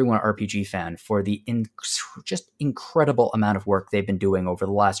thank everyone at RPG Fan for the just incredible amount of work they've been doing over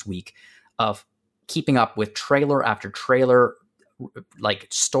the last week of keeping up with trailer after trailer, like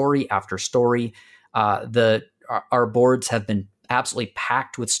story after story. Our boards have been absolutely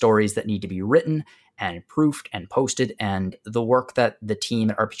packed with stories that need to be written and proofed and posted. And the work that the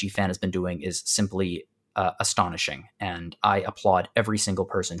team at RPG Fan has been doing is simply astonishing. And I applaud every single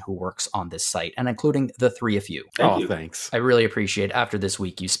person who works on this site, and including the three of you. Thank you. Thanks. I really appreciate, after this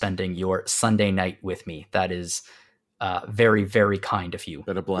week, you spending your Sunday night with me. That is very, very kind of you.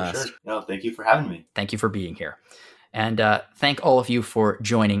 Been a blast. Sure. No, thank you for having me. Thank you for being here. And thank all of you for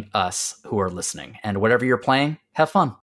joining us who are listening. And whatever you're playing, have fun.